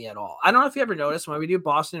that with me at all. I don't know if you ever noticed when we do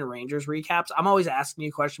Boston and Rangers recaps, I'm always asking you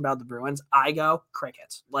a question about the Bruins. I go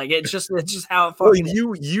crickets. Like, it's just how it fucking is.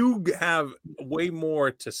 You have way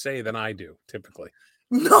more to say than I do typically.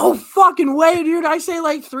 No fucking way, dude. I say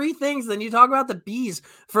like 3 things, then you talk about the Bees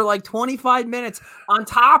for like 25 minutes on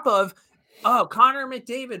top of, Connor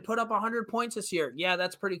McDavid put up 100 points this year. Yeah,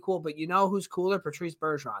 that's pretty cool. But you know who's cooler? Patrice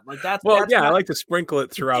Bergeron. Like, that's I like to sprinkle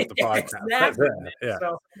it throughout the podcast. Exactly.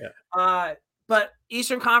 But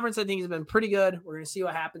Eastern Conference, I think, has been pretty good. We're gonna see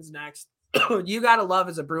what happens next. You gotta love,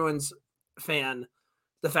 as a Bruins fan,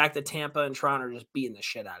 the fact that Tampa and Toronto are just beating the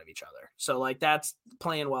shit out of each other. So, like, that's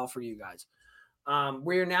playing well for you guys.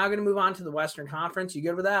 We're now going to move on to the Western Conference. You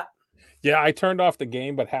good with that? Yeah, I turned off the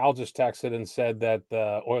game, but Hal just texted and said that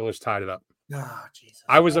the Oilers tied it up. Oh, Jesus.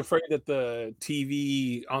 I was afraid that the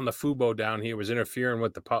TV on the Fubo down here was interfering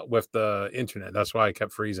with the internet. That's why I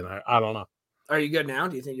kept freezing. I don't know. Are you good now?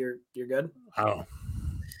 Do you think you're good? I don't know.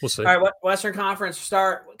 We'll see. All right, Western Conference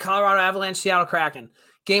start. Colorado Avalanche, Seattle Kraken.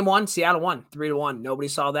 Game 1, Seattle won 3-1. Nobody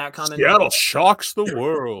saw that coming. Seattle shocks the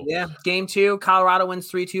world. Yeah. Game 2, Colorado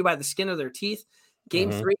wins 3-2 by the skin of their teeth. Game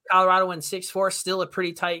 3, Colorado wins 6-4. Still a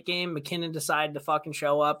pretty tight game. McKinnon decided to fucking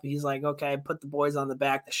show up. He's like, okay, put the boys on the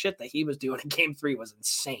back. The shit that he was doing in Game 3 was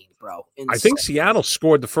insane, bro. Insane. I think Seattle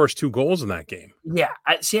scored the first 2 goals in that game. Yeah.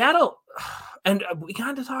 Seattle, and we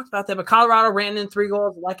kind of talked about that, but Colorado ran in 3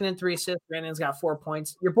 goals, Lehkonen 3 assists. Brandon's got 4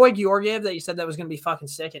 points. Your boy Georgiev, that you said that was going to be fucking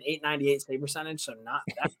sick, at .898 save percentage, so not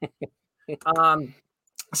that.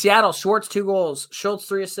 Seattle, Schwartz 2 goals, Schultz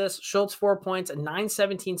 3 assists, Schultz 4 points, a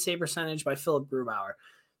 .917 save percentage by Philip Grubauer.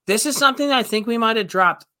 This is something that I think we might have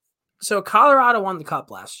dropped. So Colorado won the Cup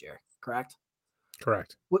last year, correct?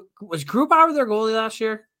 Correct. Was Grubauer their goalie last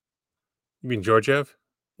year? You mean Georgiev?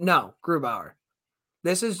 No, Grubauer.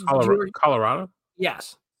 This is Colorado?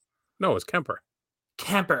 Yes. No, it's Kemper.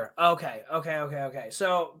 Kemper. Okay.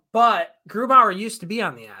 So, but Grubauer used to be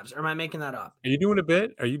on the Avs. Or am I making that up? Are you doing a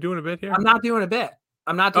bit? Here? I'm not doing a bit.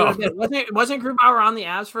 A bit. Wasn't Grubauer on the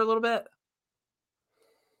Avs for a little bit?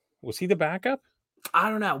 Was he the backup? I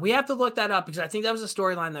don't know. We have to look that up, because I think that was a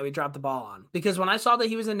storyline that we dropped the ball on. Because when I saw that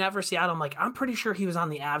he was in net for Seattle, I'm like, I'm pretty sure he was on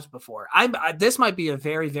the Avs before. This might be a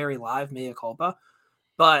very, very live mea culpa,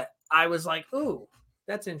 but I was like, ooh,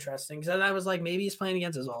 that's interesting. Because I was like, maybe he's playing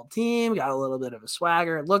against his old team, got a little bit of a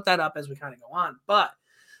swagger. Look that up as we kind of go on. But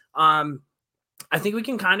I think we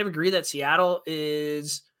can kind of agree that Seattle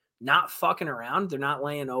is not fucking around. They're not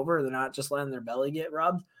laying over. They're not just letting their belly get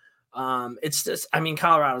rubbed. It's just, I mean,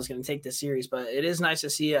 Colorado's going to take this series, but it is nice to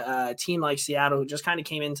see a team like Seattle, who just kind of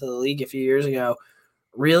came into the league a few years ago.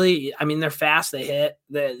 Really, I mean, they're fast. They hit.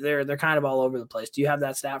 They're kind of all over the place. Do you have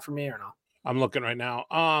that stat for me or no? I'm looking right now.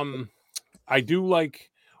 I do like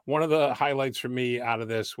one of the highlights for me out of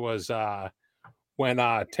this was when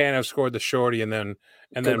Tanev scored the shorty and then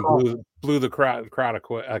blew the crowd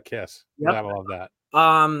a kiss. Yep. I love that.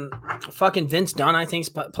 Fucking Vince Dunn, I think,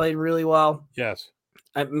 played really well. Yes.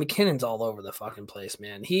 McKinnon's all over the fucking place,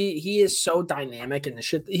 man. He is so dynamic and the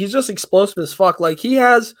shit. He's just explosive as fuck. Like he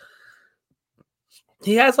has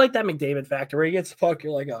like that McDavid factor where he gets the puck,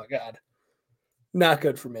 you're like, oh god, not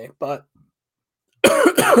good for me. But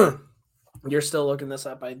you're still looking this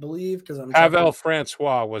up, I believe, because I'm Pavel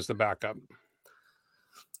Francois was the backup.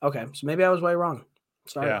 Okay, so maybe I was way wrong.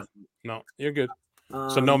 Sorry. Yeah, no, you're good.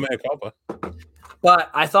 So no mea culpa. But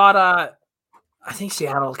I thought, I think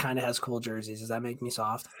Seattle kind of has cool jerseys. Does that make me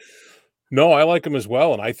soft? No, I like them as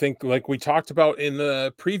well. And I think, like we talked about in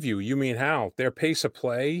the preview, you mean how their pace of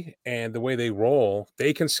play and the way they roll,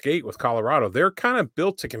 they can skate with Colorado. They're kind of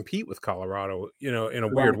built to compete with Colorado, in a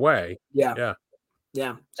weird way. Yeah.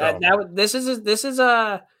 So. This is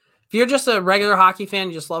if you're just a regular hockey fan,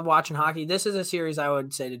 you just love watching hockey, this is a series I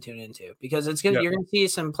would say to tune into because you're gonna see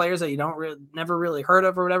some players that you never really heard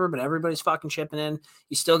of or whatever, but everybody's fucking chipping in.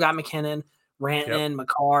 You still got McKinnon, Rantanen,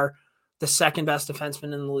 Makar, the second best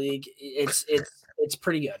defenseman in the league. It's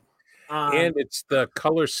pretty good. And it's the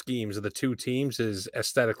color schemes of the two teams is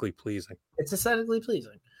aesthetically pleasing. It's aesthetically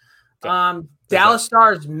pleasing. Dallas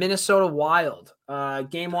Stars, Minnesota Wild.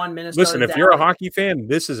 Game 1, Minnesota. Listen, if you're a hockey fan,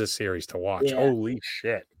 this is a series to watch. Yeah. Holy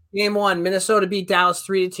shit. Game 1, Minnesota beat Dallas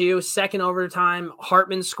 3-2. Second overtime,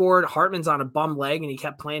 Hartman scored. Hartman's on a bum leg, and he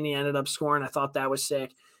kept playing. He ended up scoring. I thought that was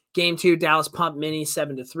sick. Game 2, Dallas pumped Mini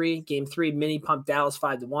 7-3. Game 3, Mini pumped Dallas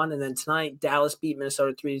 5-1. And then tonight, Dallas beat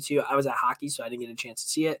Minnesota 3-2. I was at hockey, so I didn't get a chance to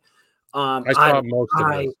see it. I saw most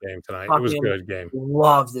of this game tonight. It was a good game.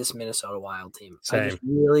 Love this Minnesota Wild team. Same. I just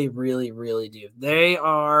really, really, really do. They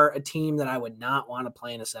are a team that I would not want to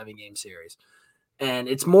play in a 7-game series. And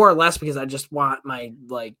it's more or less because I just want my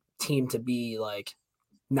team to be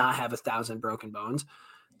not have 1,000 broken bones.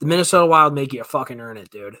 The Minnesota Wild make you fucking earn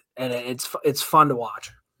it, dude. And it's fun to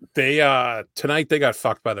watch. They tonight they got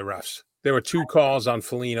fucked by the refs. There were 2 calls on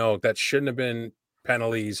Foligno that shouldn't have been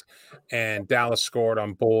penalties, and Dallas scored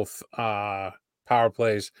on both power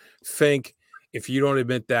plays. Think if you don't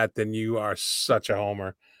admit that, then you are such a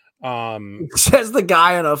homer. Says the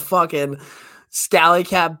guy in a fucking Scally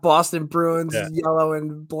Cap Boston Bruins yellow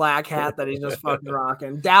and black hat that he's just fucking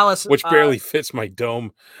rocking. Dallas, which barely fits my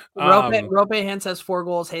dome. Rope Hintz has 4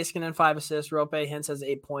 goals, Heiskanen 5 assists. Rope Hintz has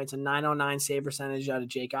 8 points and 909 save percentage out of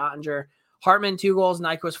Jake Ottinger. Hartman 2 goals,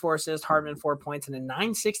 Nyquist 4 assists, Hartman 4 points, and a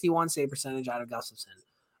 961 save percentage out of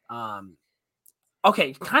Gustafsson.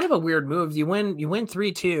 Okay, kind of a weird move. You win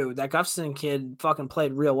 3-2. That Gustafsson kid fucking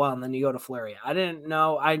played real well, and then you go to Fleury. I didn't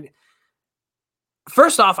know.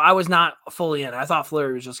 First off, I was not fully in. I thought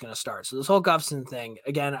Fleury was just going to start. So this whole Gustafsson thing,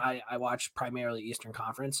 again, I watched primarily Eastern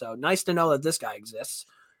Conference, so nice to know that this guy exists.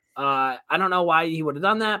 I don't know why he would have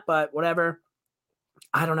done that, but whatever.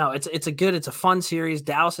 I don't know. It's a fun series.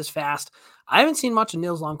 Dallas is fast. I haven't seen much of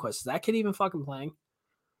Nils Lundqvist. Is that kid even fucking playing?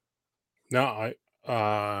 No,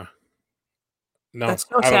 no. That's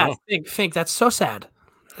so sad. Fink, that's so sad.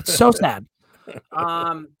 It's so sad.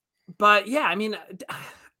 But yeah, I mean,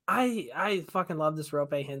 I fucking love this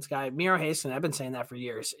Rope Hintz guy. Miro Heiskanen, I've been saying that for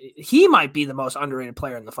years. He might be the most underrated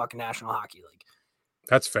player in the fucking National Hockey League.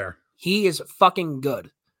 That's fair. He is fucking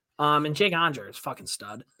good. And Jake Onger is fucking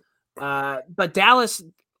stud. But Dallas,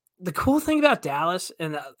 the cool thing about Dallas,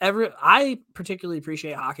 and I particularly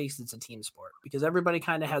appreciate hockey because it's a team sport, because everybody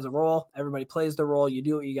kind of has a role. Everybody plays their role. You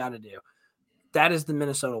do what you got to do. That is the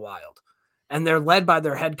Minnesota Wild. And they're led by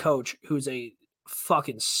their head coach, who's a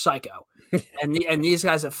fucking psycho. and these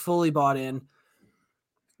guys have fully bought in.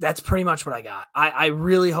 That's pretty much what I got. I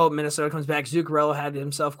really hope Minnesota comes back. Zuccarello had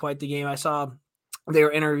himself quite the game. I saw they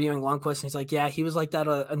were interviewing Lundqvist, and he's like, yeah, he was like that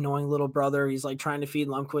annoying little brother. He's like trying to feed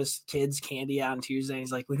Lundqvist kids candy on Tuesday.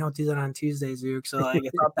 He's like, we don't do that on Tuesday, Zook. So I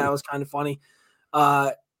thought that was kind of funny.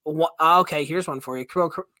 Okay, here's one for you.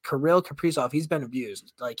 Kirill Kaprizov, he's been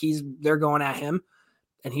abused. They're going at him,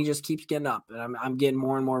 and he just keeps getting up. And I'm getting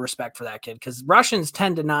more and more respect for that kid, because Russians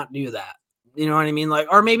tend to not do that. You know what I mean?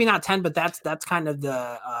 Or maybe not 10, but that's kind of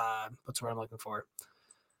the what's the word I'm looking for?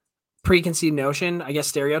 Preconceived notion, I guess,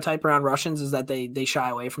 stereotype around Russians is that they shy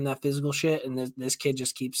away from that physical shit, and this kid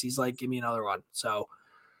just he's like, give me another one. So,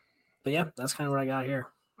 but yeah, that's kind of what I got here.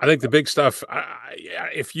 I think the big stuff.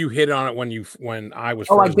 If you hit on it when I was,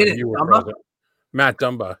 I did it. You were Matt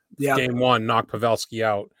Dumba, Yeah. game 1, knocked Pavelski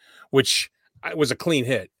out, which was a clean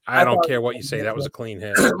hit. I don't care what you say. That was a clean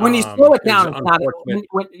hit. When you slow it down, it's it's not.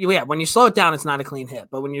 unfortunate. When you slow it down, it's not a clean hit.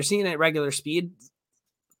 But when you're seeing it at regular speed,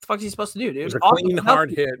 what the fuck is he supposed to do, dude? It was a clean,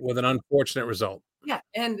 hard hit with an unfortunate result. Yeah,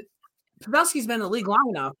 and Pavelski's been in the league long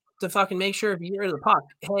enough to fucking make sure if you get rid of the puck,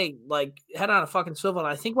 hey, like head on a fucking swivel. And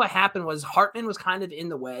I think what happened was Hartman was kind of in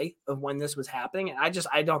the way of when this was happening, and I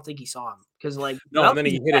don't think he saw him because like no, and then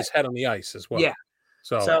he hit his head on the ice as well. Yeah.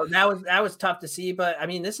 So that was tough to see, but I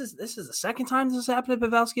mean, this is the second time this has happened to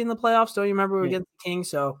Pavelski in the playoffs. Don't you remember against the Kings?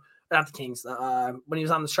 So not the Kings, when he was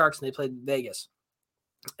on the Sharks and they played Vegas,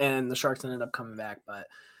 and the Sharks ended up coming back. But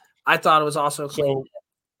I thought it was also clean.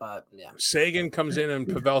 But yeah, Sagan comes in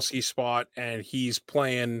Pavelski's spot, and he's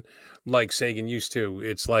playing like Sagan used to.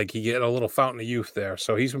 It's like he get a little fountain of youth there.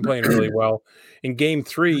 So he's been playing really well. In game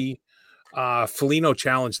 3, Foligno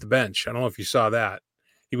challenged the bench. I don't know if you saw that.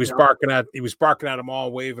 He was barking at them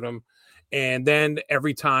all, waving them. And then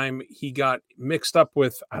every time he got mixed up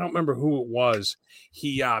with, I don't remember who it was,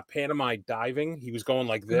 he pantomime diving. He was going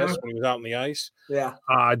like this when he was out on the ice. Yeah.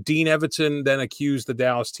 Dean Everton then accused the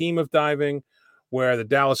Dallas team of diving, where the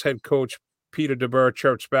Dallas head coach, Peter DeBoer,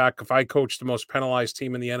 chirps back, if I coached the most penalized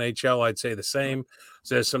team in the NHL, I'd say the same.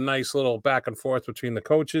 So there's some nice little back and forth between the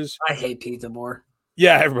coaches. I hate Pete DeBoer.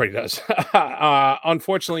 Yeah, everybody does.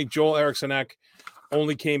 Unfortunately, Joel Eriksson-Ek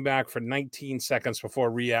only came back for 19 seconds before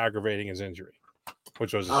re-aggravating his injury,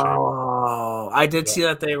 which was a shame. Oh, I did see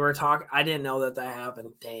that they were talking. I didn't know that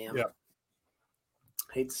happened. Damn. Yeah.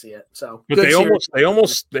 Hate to see it. So, but they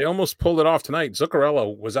almost pulled it off tonight.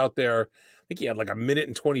 Zuccarello was out there. I think he had like a minute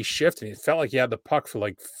and 20 shift, and he felt like he had the puck for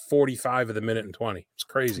like 45 of the minute and 20. It's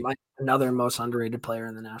crazy. Another most underrated player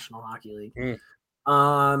in the National Hockey League.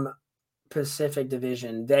 Pacific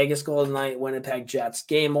Division, Vegas Golden Knight, Winnipeg Jets.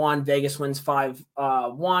 Game 1, Vegas wins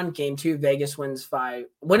 5-1. Game 2, Vegas wins 5.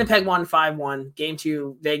 Winnipeg won 5-1. Game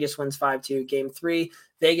 2, Vegas wins 5-2. Game 3,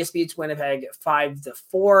 Vegas beats Winnipeg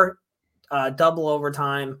 5-4. Double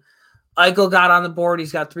overtime. Eichel got on the board.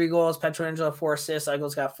 He's got 3 goals. Pietrangelo 4 assists.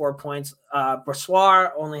 Eichel's got 4 points.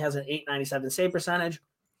 Brossoit only has an .897 save percentage.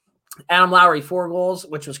 Adam Lowry 4 goals,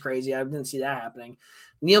 which was crazy. I didn't see that happening.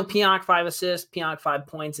 Neil Pionk 5 assists, Pionk 5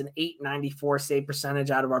 points, and .894 save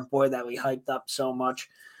percentage out of our boy that we hyped up so much.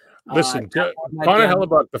 Listen, Connor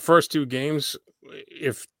Hellebuck, the first 2 games,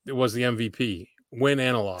 if it was the MVP, win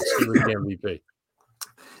and a loss, he was the MVP.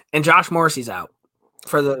 And Josh Morrissey's out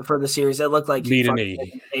for the series. It looked like knee to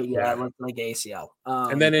knee. Yeah, it looked like ACL.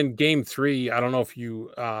 And then in game 3, I don't know if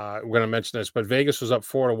you were going to mention this, but Vegas was up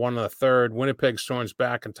 4-1 in the third. Winnipeg storms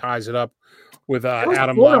back and ties it up with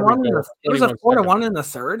Adam Lowry. It was a 4-1 in the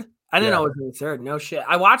third. I didn't know it was in the third. No shit.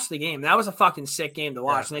 I watched the game. That was a fucking sick game to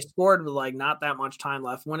watch. And they scored with like not that much time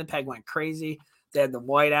left. Winnipeg went crazy. They had the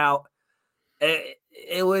whiteout.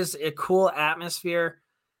 It was a cool atmosphere.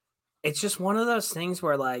 It's just one of those things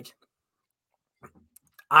where like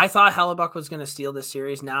I thought Hellebuck was going to steal this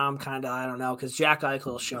series. Now I'm kind of, I don't know, because Jack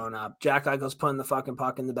Eichel's showing up. Jack Eichel's putting the fucking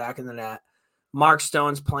puck in the back of the net. Mark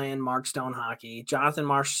Stone's playing Mark Stone hockey. Jonathan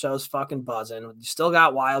Marchessault's fucking buzzing. You still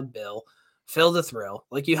got Wild Bill. Phil the Thrill.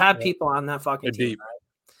 Like, you have people on that fucking team,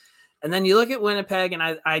 right? And then you look at Winnipeg, and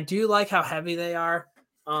I do like how heavy they are.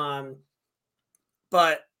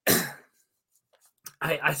 But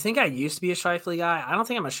I think I used to be a Scheifele guy. I don't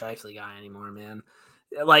think I'm a Scheifele guy anymore, man.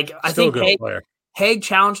 Like, I think Haig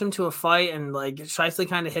challenged him to a fight, and like Scheifele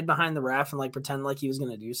kind of hid behind the ref and like pretend like he was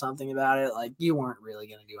going to do something about it. Like, you weren't really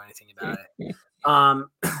going to do anything about it.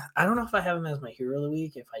 I don't know if I have him as my hero of the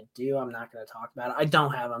week. If I do, I'm not going to talk about it. I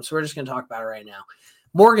don't have him, so we're just going to talk about it right now.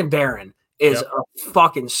 Morgan Barron is a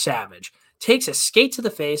fucking savage. Takes a skate to the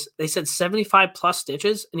face. They said 75 plus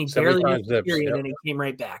stitches, and he barely made the period, and he came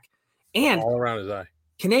right back. And all around his eye.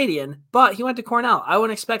 Canadian, but he went to Cornell. I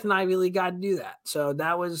wouldn't expect an Ivy League guy to do that. So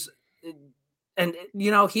that was, and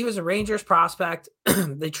you know, he was a Rangers prospect.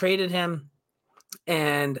 They traded him,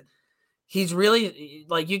 and he's really,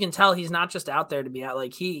 like, you can tell he's not just out there to be out.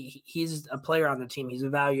 Like, he's a player on the team. He's a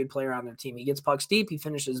valued player on their team. He gets pucks deep. He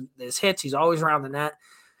finishes his hits. He's always around the net.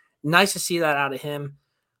 Nice to see that out of him.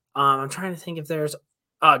 I'm trying to think if there's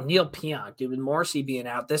Neil Pionk, dude, with Morrissey being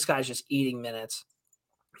out. This guy's just eating minutes.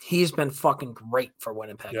 He's been fucking great for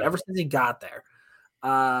Winnipeg ever since he got there.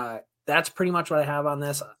 That's pretty much what I have on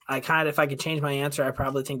this. If I could change my answer, I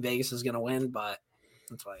probably think Vegas is going to win, but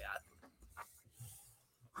that's what I got.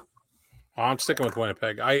 I'm sticking with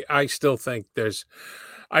Winnipeg. I still think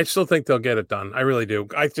they'll get it done. I really do.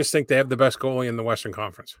 I just think they have the best goalie in the Western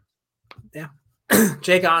Conference. Yeah.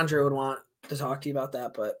 Jake Andre would want to talk to you about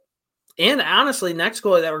that, but And honestly, next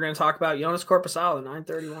goalie that we're going to talk about, Jonas Korpisalo,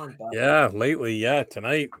 931. Yeah, lately,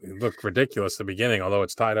 tonight it looked ridiculous at the beginning, although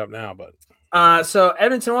it's tied up now. But so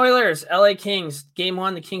Edmonton Oilers, LA Kings, game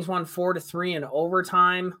 1, the Kings won 4-3 in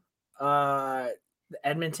overtime.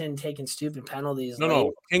 Edmonton taking stupid penalties.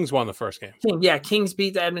 No, Kings won the first game. Kings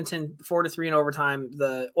beat the Edmonton 4-3 in overtime.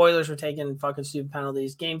 The Oilers were taking fucking stupid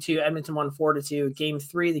penalties. Game 2, Edmonton won 4-2. Game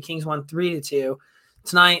 3, the Kings won 3-2.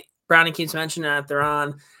 Tonight, Brownie keeps mentioning that they're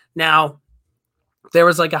on. Now, there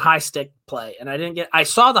was like a high stick play, and I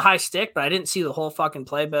saw the high stick, but I didn't see the whole fucking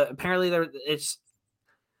play. But apparently, it's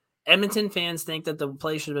Edmonton fans think that the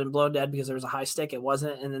play should have been blown dead because there was a high stick. It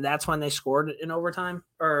wasn't, and then that's when they scored in overtime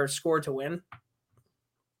or scored to win.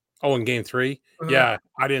 Oh, in game 3? Mm-hmm. Yeah,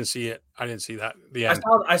 I didn't see it. I didn't see that.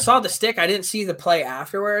 I saw the stick. I didn't see the play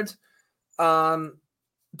afterwards.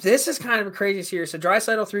 This is kind of a crazy series. So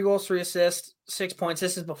Draisaitl, 3 goals, 3 assists, 6 points.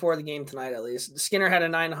 This is before the game tonight, at least. Skinner had a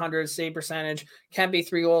 900 save percentage. Kempe,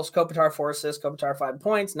 3 goals. Kopitar, 4 assists. Kopitar, 5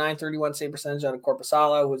 points. 931 save percentage out of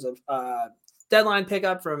Korpisalo, who was a deadline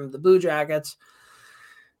pickup from the Blue Jackets.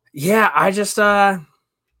 Yeah, I just I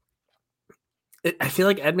feel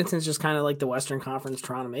like Edmonton's just kind of like the Western Conference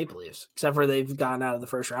Toronto Maple Leafs, except for they've gotten out of the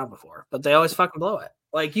first round before, but they always fucking blow it.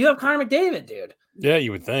 Like, you have Connor McDavid, dude. Yeah,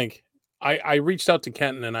 you would think. I reached out to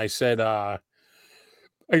Kenton and I said, I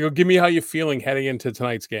go, give me how you're feeling heading into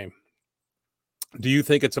tonight's game. Do you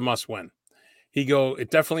think it's a must win? He go,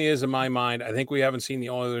 it definitely is in my mind. I think we haven't seen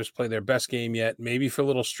the Oilers play their best game yet, maybe for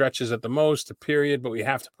little stretches at the most, a period, but we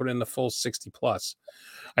have to put in the full 60 plus.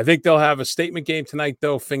 I think they'll have a statement game tonight,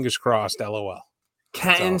 though. Fingers crossed, LOL.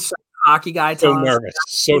 Kenton's hockey guy telling us.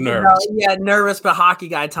 So nervous. Yeah, nervous, but hockey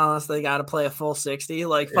guy telling us they got to play a full 60.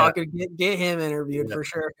 Like, fucking get him interviewed for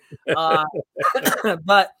sure.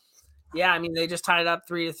 But yeah, I mean, they just tied it up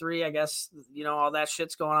 3-3. I guess, all that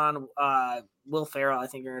shit's going on. Will Ferrell, I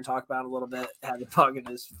think you're going to talk about a little bit, had the bug in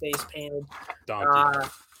his face painted.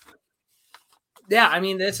 Yeah, I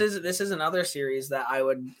mean, this is another series that I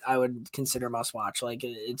would consider must watch. Like,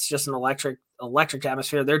 it's just an electric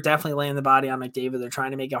atmosphere. They're definitely laying the body on McDavid. They're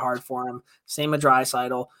trying to make it hard for him. Same with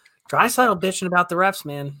Draisaitl. Draisaitl bitching about the refs,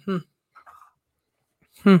 man.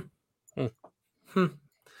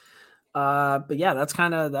 But yeah,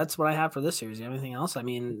 that's what I have for this series. You have anything else? I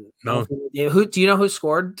mean, no. Who do you know who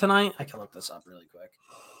scored tonight? I can look this up really quick.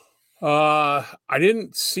 I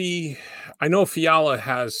didn't see. I know Fiala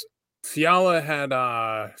had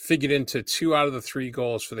figured into 2 out of the 3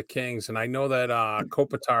 goals for the Kings, and I know that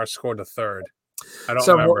Kopitar scored a third. I don't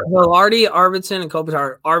remember. Velarde, Arvidsson, and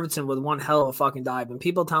Kopitar. Arvidsson with one hell of a fucking dive. And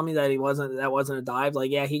people tell me that that wasn't a dive. Like,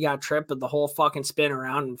 yeah, he got tripped, but the whole fucking spin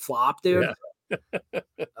around and flop, dude. Yeah.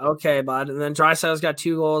 Okay, bud. And then Draisaitl's got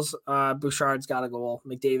 2 goals. Bouchard's got a goal.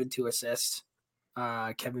 McDavid 2 assists.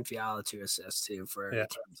 Kevin Fiala 2 assists too for the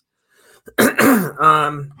Kings.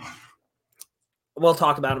 We'll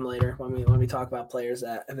talk about him later when we talk about players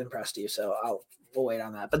that have impressed you. So we'll wait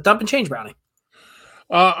on that. But dump and change, Brownie.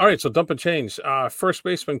 All right, so dump and change. First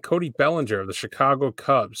baseman Cody Bellinger of the Chicago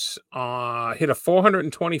Cubs hit a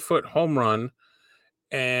 420-foot home run,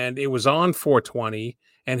 and it was on 420.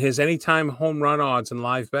 And his anytime home run odds in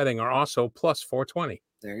live betting are also plus 420.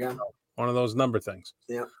 There you go. One of those number things.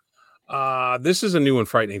 Yeah. This is a new and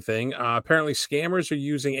frightening thing. Apparently, scammers are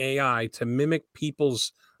using AI to mimic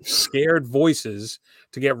people's scared voices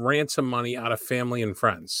to get ransom money out of family and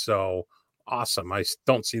friends. So awesome. I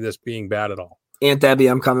don't see this being bad at all. Aunt Debbie,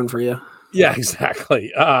 I'm coming for you. Yeah,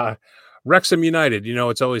 exactly. Wrexham United,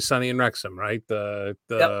 it's always sunny in Wrexham, right? The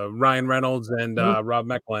Ryan Reynolds and Rob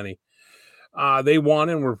McElhenney. They won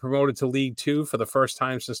and were promoted to League 2 for the first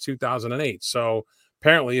time since 2008. So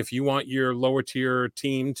apparently, if you want your lower tier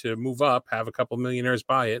team to move up, have a couple millionaires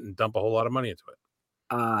buy it and dump a whole lot of money into it.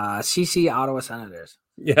 CC Ottawa Senators.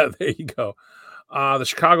 Yeah, there you go. The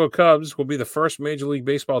Chicago Cubs will be the first Major League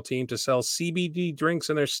Baseball team to sell CBD drinks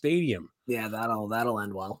in their stadium. Yeah, that'll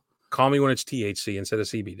end well. Call me when it's THC instead of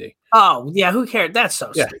CBD. Oh, yeah, who cares? That's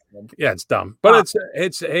so stupid. Yeah, it's dumb. But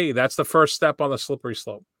it's hey, that's the first step on the slippery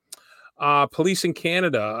slope. Police in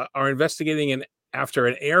Canada are investigating after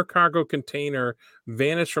an air cargo container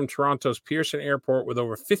vanished from Toronto's Pearson Airport with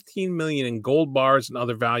over $15 million in gold bars and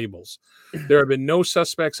other valuables. There have been no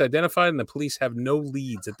suspects identified, and the police have no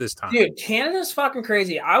leads at this time. Dude, Canada's fucking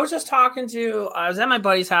crazy. I was at my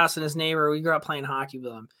buddy's house, and his neighbor, we grew up playing hockey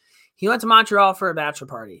with him. He went to Montreal for a bachelor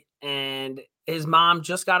party, and his mom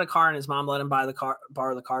just got a car, and his mom let him borrow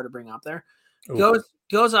the car to bring up there. Ooh.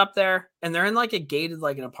 Goes up there, and they're in like a gated,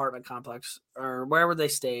 like an apartment complex or wherever they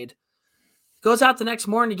stayed. Goes out the next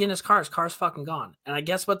morning to get in his car. His car's fucking gone. And I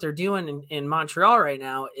guess what they're doing in Montreal right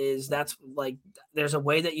now is that's like there's a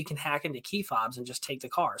way that you can hack into key fobs and just take the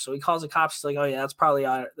car. So he calls the cops. He's like, oh yeah, that's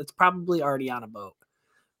probably already on a boat.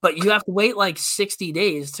 But you have to wait like 60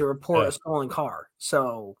 days to report a stolen car.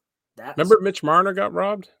 So that's remember Mitch Marner got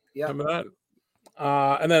robbed? Yeah. Remember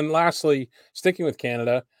that? And then lastly, sticking with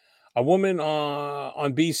Canada, a woman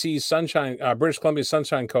on BC's British Columbia's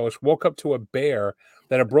Sunshine Coast woke up to a bear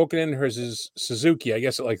that had broken into her Suzuki, I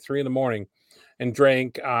guess at like 3 a.m, and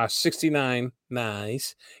drank 69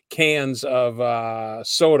 cans of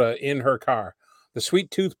soda in her car. The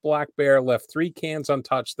sweet-toothed black bear left 3 cans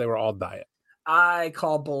untouched. They were all diet. I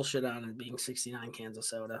call bullshit on it being 69 cans of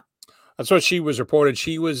soda. That's what she was reported.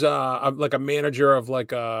 She was like a manager of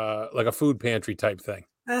like a food pantry type thing.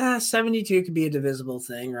 72 could be a divisible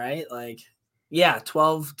thing, right? Like, yeah,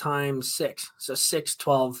 12 times 6. So 6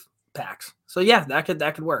 12 packs. So yeah, that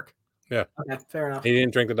could work. Yeah. Okay, fair enough. He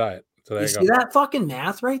didn't drink the diet. So there you go. See that fucking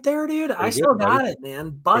math right there, dude? I still got it,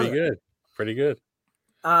 man. Pretty good.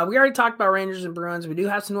 We already talked about Rangers and Bruins. We do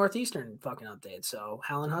have some Northeastern fucking updates. So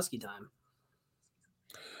Howlin' Husky time.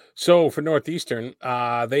 So for Northeastern,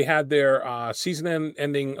 they had their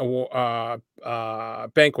season-ending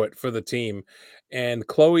banquet for the team, and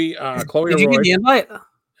Chloe. Did you get the invite?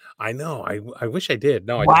 I know. I wish I did.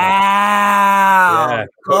 No, I wow. did not. Yeah,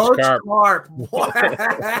 Coach Carp.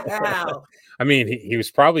 Wow. I mean, he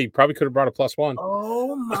was probably could have brought a +1.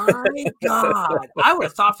 Oh my god! I would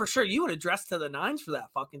have thought for sure you would have dressed to the nines for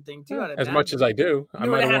that fucking thing too. As much as I do, I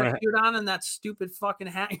might have had a suit on and that stupid fucking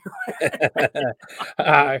hat.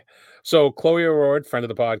 So Chloe O'Rourke, friend of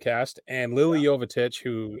the podcast, and Lily Jovetic,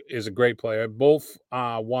 who is a great player, both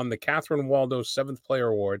won the Catherine Waldo 7th Player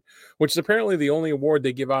Award, which is apparently the only award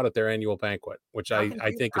they give out at their annual banquet, which I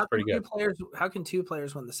think is pretty good. How can 2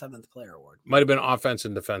 players win the 7th Player Award? Might have been offense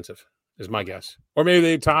and defensive, is my guess. Or maybe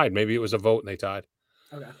they tied. Maybe it was a vote and they tied.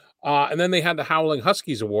 Okay. And then they had the Howling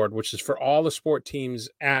Huskies Award, which is for all the sport teams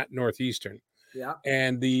at Northeastern. Yeah.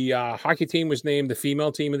 And the hockey team was named the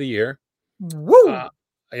Female Team of the Year. Woo!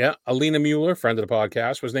 Yeah. Alina Mueller, friend of the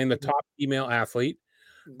podcast, was named the top female athlete.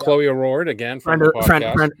 Yep. Chloe O'Rourke, again, friend of the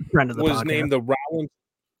podcast, friend of the was podcast. named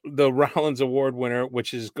the Rollins Award winner,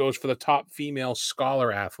 which goes for the top female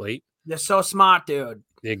scholar athlete. You're so smart, dude.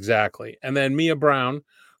 Exactly. And then Mia Brown,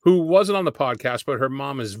 who wasn't on the podcast, but her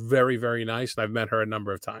mom is very, very nice, and I've met her a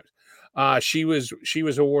number of times. She was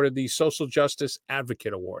awarded the Social Justice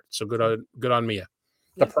Advocate Award. So good on Mia.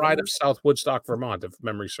 The pride of South Woodstock, Vermont, if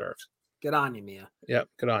memory serves. Good on you, Mia. Yep,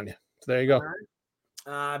 good on you. So there you go.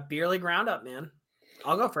 Right. Beer League Roundup, man.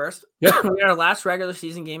 I'll go first. Yep. We got our last regular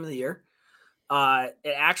season game of the year.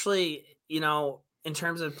 It actually, in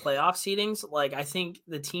terms of playoff seedings, like I think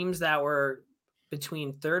the teams that were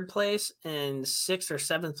between 3rd place and 6th or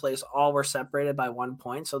 7th place all were separated by 1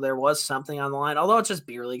 point. So there was something on the line, although it's just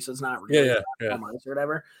beer league, so it's not really or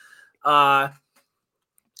whatever.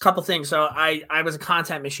 Couple things. So I was a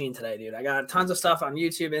content machine today, dude. I got tons of stuff on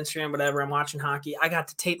YouTube, Instagram, whatever. I'm watching hockey. I got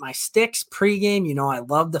to tape my sticks pregame. I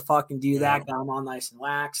love to fucking do that. Got them all nice and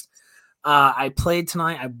waxed. I played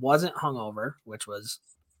tonight. I wasn't hungover, which was,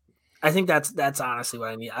 I think that's honestly what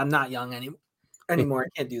I need. I'm not young anymore. I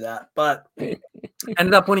can't do that. But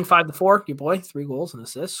ended up winning 5-4. Your boy, 3 goals and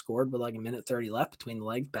assists, scored with like 1:30 left between the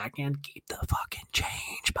legs, backhand. Keep the fucking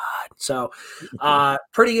change, bud. So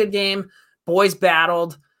pretty good game. Boys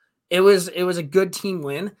battled. It was a good team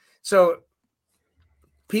win. So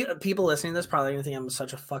people listening to this probably going to think I'm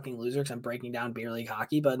such a fucking loser because I'm breaking down beer league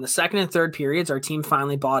hockey. But in the 2nd and 3rd periods, our team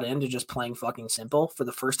finally bought into just playing fucking simple for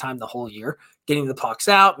the first time the whole year, getting the pucks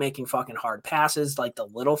out, making fucking hard passes, like the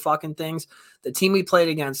little fucking things. The team we played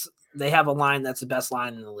against, they have a line that's the best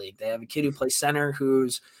line in the league. They have a kid who plays center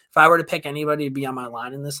who's, if I were to pick anybody to be on my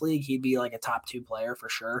line in this league, he'd be like a top 2 player for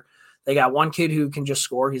sure. They got one kid who can just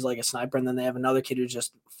score. He's like a sniper. And then they have another kid who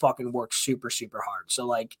just fucking works super, super hard. So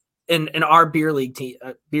like in our beer league,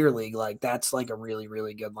 like that's like a really,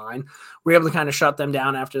 really good line. We're able to kind of shut them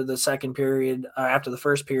down after the 2nd period, after the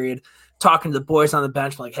 1st period, talking to the boys on the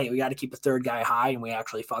bench, like, hey, we got to keep a 3rd guy high. And we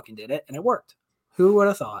actually fucking did it. And it worked. Who would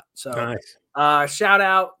have thought? So nice. Shout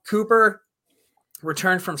out Cooper,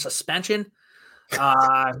 returned from suspension.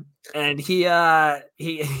 And he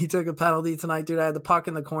took a penalty tonight, dude. I had the puck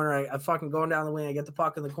in the corner. I fucking going down the wing. I get the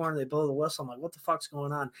puck in the corner. They blow the whistle. I'm like, what the fuck's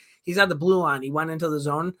going on? He's at the blue line. He went into the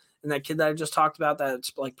zone, and that kid that I just talked about,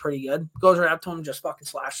 that's like pretty good, goes right up to him, just fucking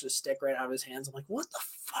slashes his stick right out of his hands. I'm like, what the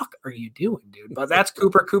fuck are you doing, dude? But that's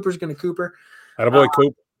Cooper. Cooper's gonna Cooper. Attaboy,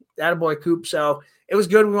 Coop. Attaboy, Coop. So it was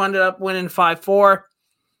good. We ended up winning 5-4.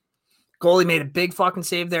 Goalie made a big fucking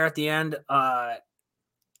save there at the end.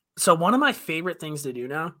 So one of my favorite things to do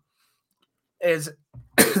now is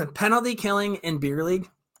penalty killing in beer league.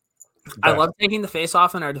 I love taking the face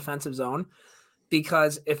off in our defensive zone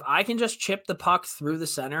because if I can just chip the puck through the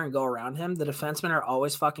center and go around him, the defensemen are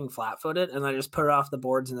always fucking flat-footed, and I just put it off the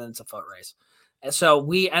boards, and then it's a foot race. And so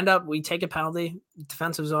we take a penalty,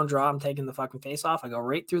 defensive zone draw. I'm taking the fucking face off. I go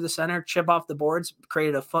right through the center, chip off the boards,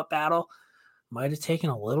 created a foot battle. Might have taken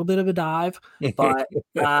a little bit of a dive, but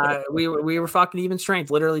we were fucking even strength.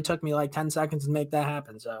 Literally took me like 10 seconds to make that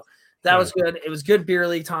happen. So that was good. It was good beer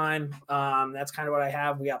league time. That's kind of what I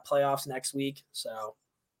have. We got playoffs next week, so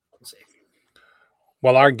we'll see.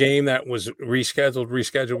 Well, our game that was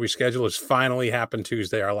rescheduled has finally happened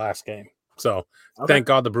Tuesday, our last game. So thank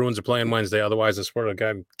God the Bruins are playing Wednesday. Otherwise, I swear to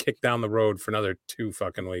God, kicked down the road for another 2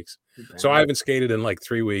 fucking weeks. So I haven't skated in like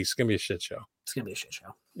 3 weeks. It's going to be a shit show. It's going to be a shit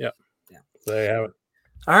show. Yeah. There you have it.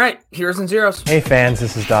 All right. Heroes and zeros. Hey, fans.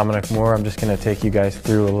 This is Dominic Moore. I'm just going to take you guys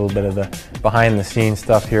through a little bit of the behind-the-scenes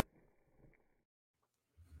stuff here.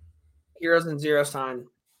 Heroes and zeros time.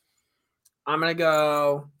 I'm going to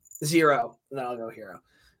go 0. Then I'll go hero.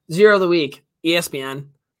 0 of the week. ESPN.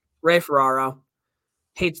 Ray Ferraro.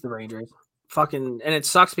 Hates the Rangers. And it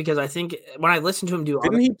sucks because I think when I listen to him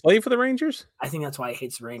didn't he play for the Rangers? I think that's why he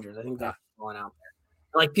hates the Rangers. I think they're going out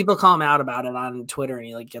there. Like people call him out about it on Twitter, and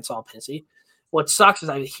he like gets all pissy. What sucks is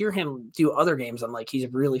I hear him do other games. I'm like, he's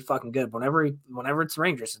really fucking good. Whenever it's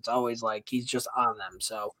Rangers, it's always like he's just on them.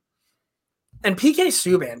 So, and PK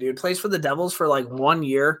Subban, dude, plays for the Devils for like 1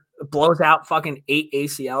 year, blows out fucking 8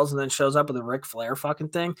 ACLs, and then shows up with a Ric Flair fucking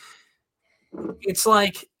thing. It's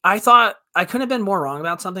like I thought I couldn't have been more wrong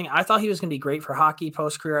about something. I thought he was going to be great for hockey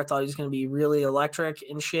post career. I thought he was going to be really electric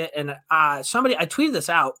and shit. And I tweeted this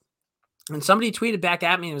out, and somebody tweeted back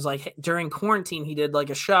at me and was like, hey, during quarantine, he did like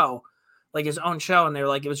a show, like his own show, and they were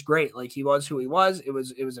like, it was great. Like he was who he was. It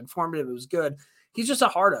was informative. It was good. He's just a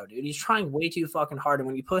hardo, dude. He's trying way too fucking hard. And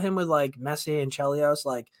when you put him with like Messi and Chelios,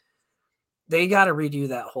 like they got to redo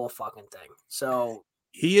that whole fucking thing. So.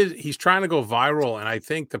 He's trying to go viral, and I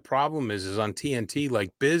think the problem is on TNT,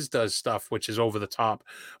 like Biz does stuff which is over the top,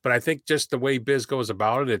 but I think just the way Biz goes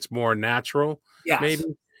about it, it's more natural. Yes. Maybe,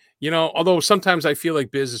 although sometimes I feel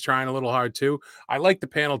like Biz is trying a little hard too. I like the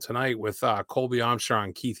panel tonight with Colby Armstrong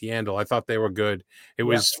and Keith Yandel. I thought they were good. It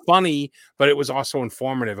was funny, but it was also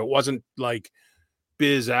informative. It wasn't like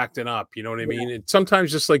Biz acting up, you know what I mean? It's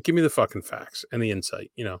sometimes just like give me the fucking facts and the insight,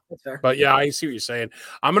 But yeah, I see what you're saying.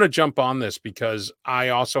 I'm gonna jump on this because I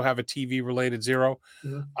also have a TV related zero.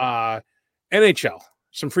 NHL,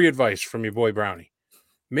 some free advice from your boy Brownie.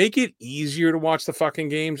 Make it easier to watch the fucking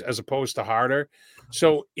games as opposed to harder.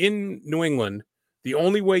 So in New England, the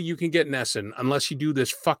only way you can get Nesson, unless you do this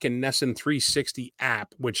fucking Nesson 360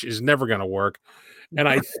 app, which is never gonna work, and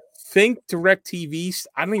I think DirecTV,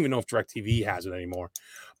 I don't even know if DirecTV has it anymore.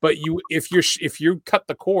 But if you cut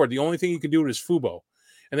the cord, the only thing you can do it is Fubo.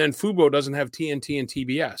 And then Fubo doesn't have TNT and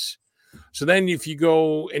TBS. So then if you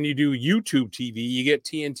go and you do YouTube TV, you get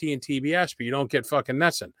TNT and TBS, but you don't get fucking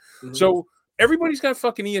Nesson. Mm-hmm. So everybody's got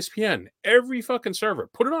fucking ESPN. Every fucking server.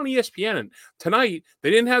 Put it on ESPN. And tonight,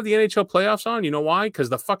 they didn't have the NHL playoffs on. You know why? Because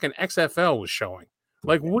the fucking XFL was showing.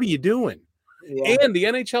 Like, what are you doing? Yeah. And the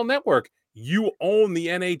NHL Network. You own the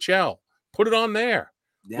NHL. Put it on there.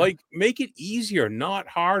 Yeah. Like, make it easier, not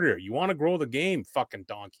harder. You want to grow the game, fucking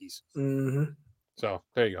donkeys. Mm-hmm. So,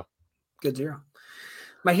 there you go. Good zero.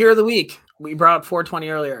 My hero of the week. We brought up 420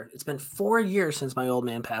 earlier. It's been 4 years since my old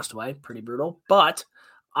man passed away. Pretty brutal. But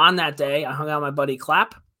on that day, I hung out with my buddy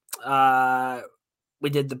Clapp. We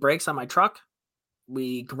did the brakes on my truck.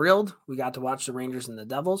 We grilled. We got to watch the Rangers and the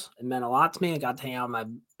Devils. It meant a lot to me. I got to hang out with my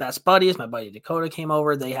best buddies. My buddy Dakota came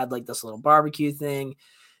over. They had like this little barbecue thing.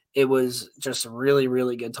 It was just a really,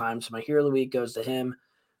 really good time. So my hero of the week goes to him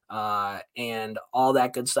and all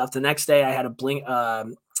that good stuff. The next day I had a blink.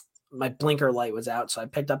 My blinker light was out. So I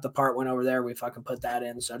picked up the part, went over there. We fucking put that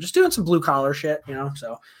in. So just doing some blue collar shit,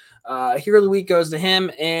 So hero of the week goes to him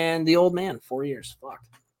and the old man, 4 years. Fuck.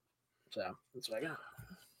 So that's what I got.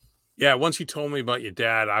 Yeah, once you told me about your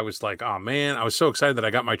dad, I was like, "Oh man!" I was so excited that I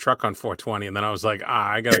got my truck on 420, and then I was like,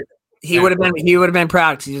 I got." He would have been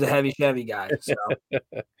proud because he's a heavy Chevy guy. So.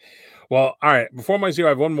 Well, all right. Before my zero,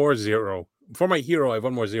 I have one more zero. Before my hero, I have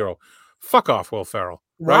one more zero. Fuck off, Will Ferrell.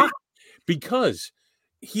 Right? Because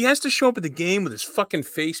he has to show up at the game with his fucking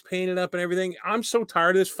face painted up and everything. I'm so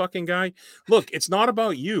tired of this fucking guy. Look, it's not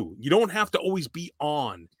about you. You don't have to always be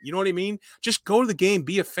on. You know what I mean? Just go to the game,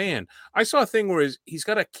 be a fan. I saw a thing where he's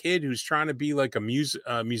got a kid who's trying to be like a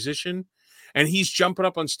musician, and he's jumping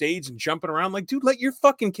up on stage and jumping around. Like, dude, let your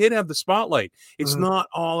fucking kid have the spotlight. It's not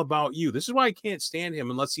all about you. This is why I can't stand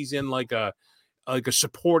him unless he's in like a like a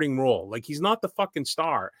supporting role. Like he's not the fucking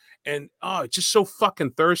star. And it's just so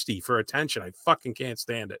fucking thirsty for attention. I fucking can't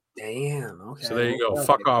stand it. Damn. Okay. So there you go.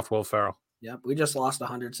 Fuck off, Will Ferrell. Yep. We just lost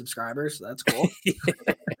 100 subscribers. That's cool.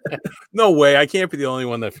 No way. I can't be the only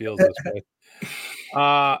one that feels this way.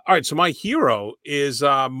 All right. So my hero is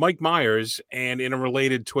Mike Myers, and in a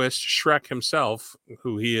related twist, Shrek himself,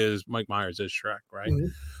 who he is. Mike Myers is Shrek, right? Mm-hmm.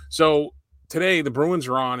 So today the Bruins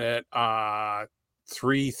are on at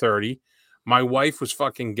 3:30. My wife was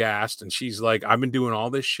fucking gassed, and she's like, "I've been doing all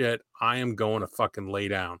this shit. I am going to fucking lay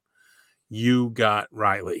down. You got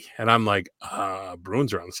Riley." And I'm like,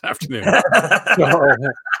 Bruins are on this afternoon. So,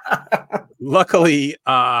 luckily,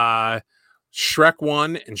 Shrek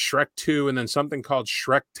 1 and Shrek 2, and then something called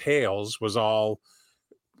Shrek Tales was all.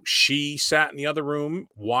 She sat in the other room,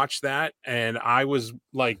 watched that, and I was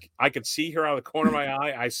like, I could see her out of the corner of my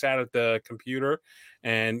eye. I sat at the computer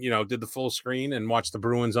and, did the full screen and watched the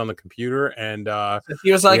Bruins on the computer. And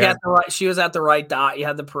she was like she was at the right dot. You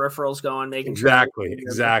had the peripherals going, making exactly.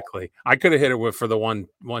 I could have hit it for the one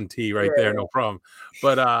T right there, no problem.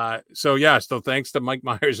 But so thanks to Mike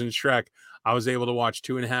Myers and Shrek, I was able to watch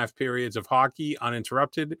 2.5 periods of hockey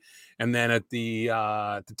uninterrupted. And then at the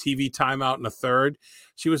TV timeout in the third,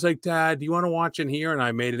 she was like, "Dad, do you want to watch in here?" And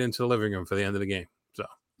I made it into the living room for the end of the game. So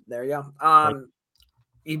there you go.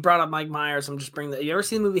 You brought up Mike Myers. I'm just bringing you ever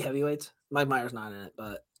seen the movie Heavyweights? Mike Myers not in it,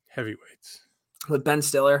 but Heavyweights with Ben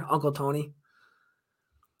Stiller, Uncle Tony.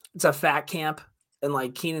 It's a fat camp, and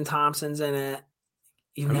like Kenan Thompson's in it.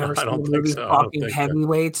 You've never seen the movie fucking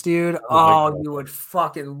Heavyweights, dude? Oh, you would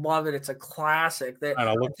fucking love it. It's a classic.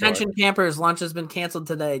 Attention campers, lunch has been canceled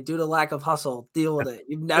today due to lack of hustle. Deal with it.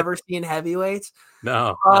 You've never seen Heavyweights?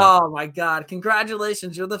 No. Oh, my God.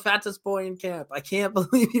 Congratulations. You're the fattest boy in camp. I can't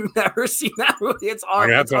believe you've never seen that movie. It's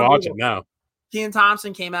awesome. I have to watch it now. Kenan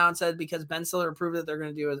Thompson came out and said because Ben Stiller approved that they're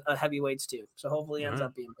going to do a Heavyweights too. So hopefully it ends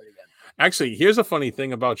up being pretty good. Actually, here's a funny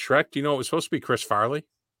thing about Shrek. Do you know it was supposed to be Chris Farley?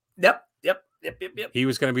 Yep. He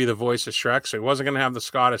was going to be the voice of Shrek, so he wasn't going to have the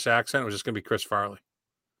Scottish accent. It was just going to be Chris Farley.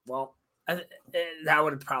 Well, that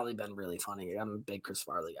would have probably been really funny. I'm a big Chris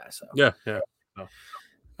Farley guy, so yeah.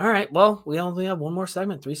 All right, well, we only have one more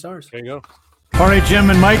segment. 3 stars. There you go. All right,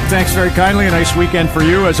 Jim and Mike, thanks very kindly. A nice weekend for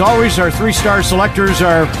you. As always, our 3-star selectors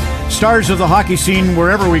are stars of the hockey scene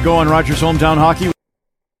wherever we go on Rogers Hometown Hockey.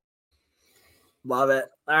 Love it.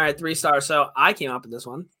 All right, 3 stars. So I came up with this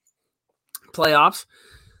one. Playoffs.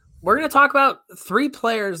 We're going to talk about 3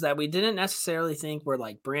 players that we didn't necessarily think were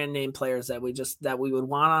like brand name players that we would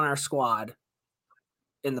want on our squad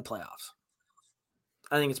in the playoffs.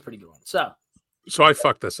 I think it's a pretty good one. So I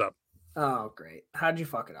fucked this up. Oh, great. How'd you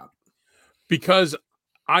fuck it up? Because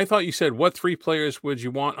I thought you said, what 3 players would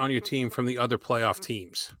you want on your team from the other playoff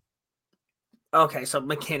teams? Okay, so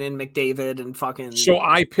McKinnon, McDavid, and fucking... So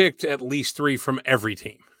I picked at least 3 from every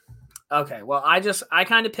team. Okay, well, I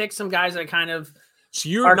kind of picked some guys that kind of... So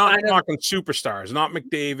you're not talking superstars, not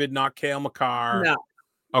McDavid, not Cale Makar. No.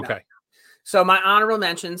 Okay. No. So my honorable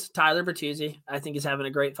mentions, Tyler Bertuzzi. I think he's having a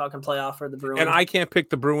great fucking playoff for the Bruins. And I can't pick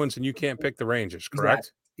the Bruins and you can't pick the Rangers,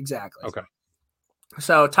 correct? Exactly. Okay.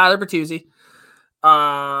 So Tyler Bertuzzi.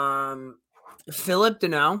 Philip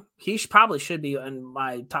Deneau. He probably should be in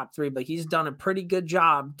my top 3, but he's done a pretty good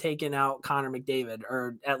job taking out Connor McDavid,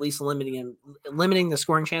 or at least limiting the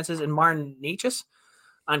scoring chances. And Martin Necas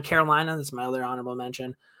on Carolina. That's my other honorable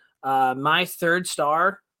mention. My 3rd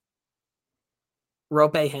star,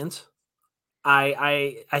 Rope Hintz.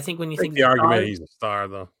 I think when you think the argument, he's a star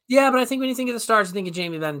though. Yeah, but I think when you think of the stars, you think of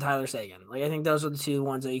Jamie Benn and Tyler Seguin. Like I think those are the 2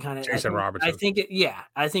 ones that you kind of. Jason Robertson.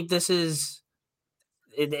 I think this is.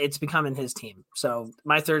 It's becoming his team. So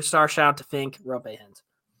my 3rd star, shout out to Fink, Rope Hintz.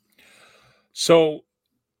 So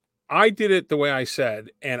I did it the way I said,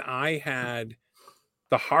 and I had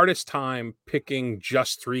the hardest time picking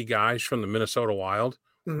just 3 guys from the Minnesota Wild.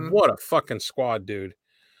 Mm-hmm. What a fucking squad, dude.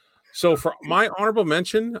 So for my honorable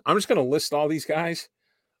mention, I'm just going to list all these guys.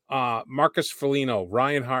 Marcus Foligno,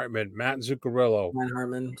 Ryan Hartman, Matt Zuccarello. Ryan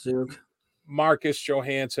Hartman, Zook. Marcus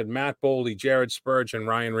Johansson, Matt Boldy, Jared Spurgeon,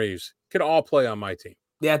 Ryan Reeves. Could all play on my team.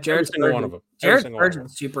 Yeah, Jared Spurgeon. One of them. Jared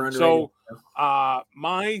Spurgeon's super underrated. So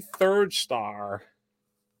my 3rd star,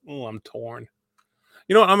 I'm torn.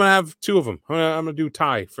 You know what? I'm going to have 2 of them. I'm going to do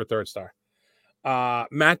tie for 3rd star.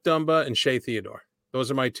 Matt Dumba and Shea Theodore.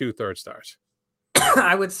 Those are my 2 3rd stars.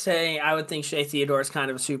 I would think Shea Theodore is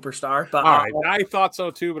kind of a superstar. But all right, I thought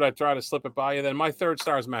so too, but I tried to slip it by you. Then my 3rd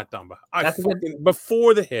star is Matt Dumba.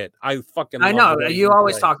 Before the hit, I know you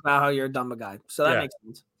always talk about how you're a Dumba guy, so that makes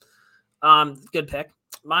sense. Good pick.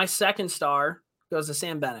 My 2nd star goes to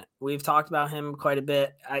Sam Bennett. We've talked about him quite a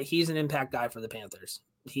bit. He's an impact guy for the Panthers.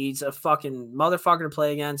 He's a fucking motherfucker to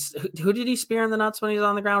play against. Who did he spear in the nuts when he was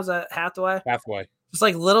on the ground? Was that Hathaway? Hathaway. Just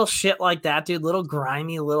like little shit like that, dude. Little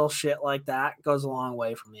grimy little shit like that goes a long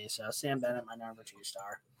way for me. So Sam Bennett, my number 2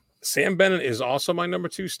 star. Sam Bennett is also my number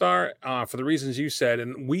 2 star for the reasons you said.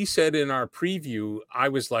 And we said in our preview, I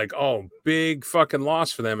was like, oh, big fucking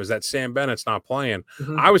loss for them is that Sam Bennett's not playing.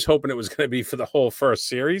 Mm-hmm. I was hoping it was going to be for the whole first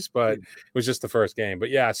series, but it was just the first game.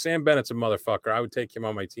 But yeah, Sam Bennett's a motherfucker. I would take him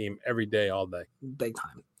on my team every day, all day. Big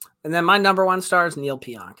time. And then my number 1 star is Neil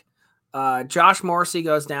Pionk. Josh Morrissey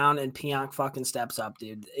goes down and Pionk fucking steps up,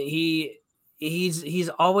 dude. He's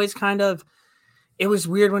always kind of, it was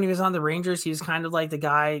weird when he was on the Rangers. He was kind of like the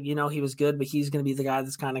guy, you know, he was good, but he's going to be the guy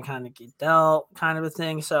that's kind of get dealt kind of a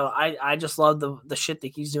thing. So I just love the shit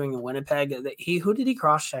that he's doing in Winnipeg. Who did he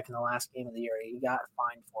cross check in the last game of the year? He got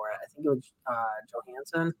fined for it. I think it was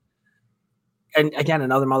Johansson. And again,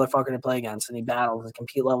 another motherfucker to play against, and he battles. His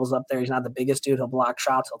compete levels up there. He's not the biggest dude. He'll block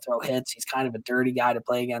shots. He'll throw hits. He's kind of a dirty guy to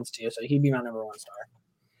play against too. So he'd be my number 1 star.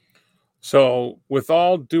 So, with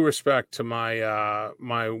all due respect to my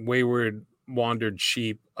my wayward wandered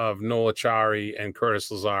sheep of Noel Acciari and Curtis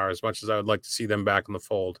Lazar, as much as I would like to see them back in the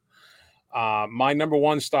fold, my number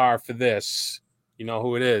 1 star for this, you know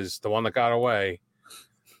who it is, the one that got away,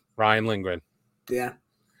 Ryan Lindgren. Yeah.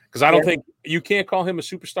 Because I don't think you can't call him a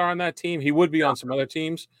superstar on that team. He would be on some other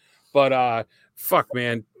teams, but fuck,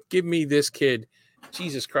 man, give me this kid.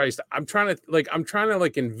 Jesus Christ, I'm trying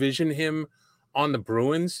to envision him on the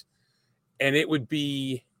Bruins, and it would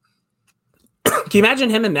be. Can you imagine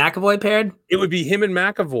him and McAvoy paired? It would be him and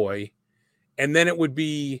McAvoy, and then it would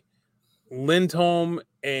be Lindholm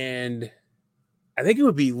and I think it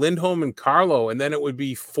would be Lindholm and Carlo, and then it would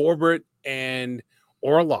be Forbert and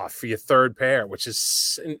Orlov for your third pair, which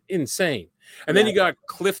is insane. And then you got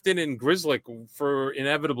Clifton and Grzelcyk for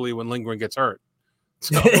inevitably when Lindgren gets hurt.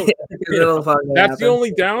 So that's the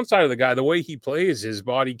only downside of the guy. The way he plays, his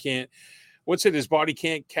body can't. His body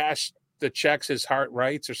can't cash the checks his heart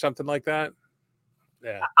writes or something like that.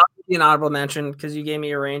 Yeah, I'll give you an honorable mention because you gave me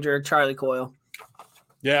a Ranger, Charlie Coyle.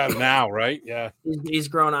 Yeah, now right. Yeah, he's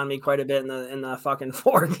grown on me quite a bit in the fucking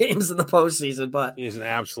 4 games in the postseason, but he's an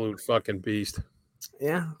absolute fucking beast.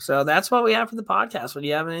 Yeah, so that's what we have for the podcast. Would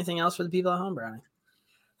you have anything else for the people at home, Brownie?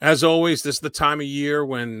 As always, this is the time of year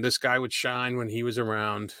when this guy would shine when he was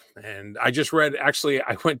around. And I just read, actually,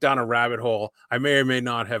 I went down a rabbit hole. I may or may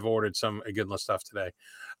not have ordered some Iginla stuff today.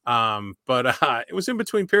 But it was in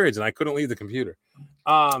between periods and I couldn't leave the computer.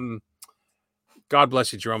 God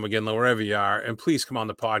bless you, Jerome Iginla, wherever you are. And please come on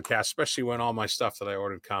the podcast, especially when all my stuff that I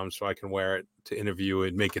ordered comes so I can wear it to interview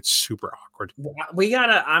and make it super awkward.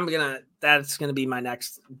 That's going to be my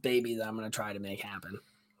next baby that I'm going to try to make happen.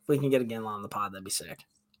 If we can get Iginla on the pod, that'd be sick.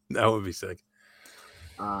 That would be sick.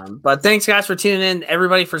 But thanks, guys, for tuning in.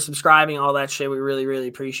 Everybody for subscribing, all that shit. We really, really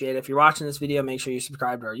appreciate it. If you're watching this video, make sure you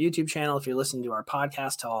subscribe to our YouTube channel. If you're listening to our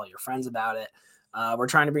podcast, tell all your friends about it. We're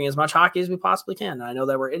trying to bring as much hockey as we possibly can. I know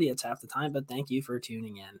that we're idiots half the time, but thank you for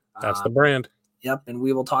tuning in. That's the brand. Yep, and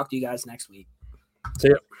we will talk to you guys next week. See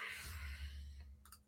ya.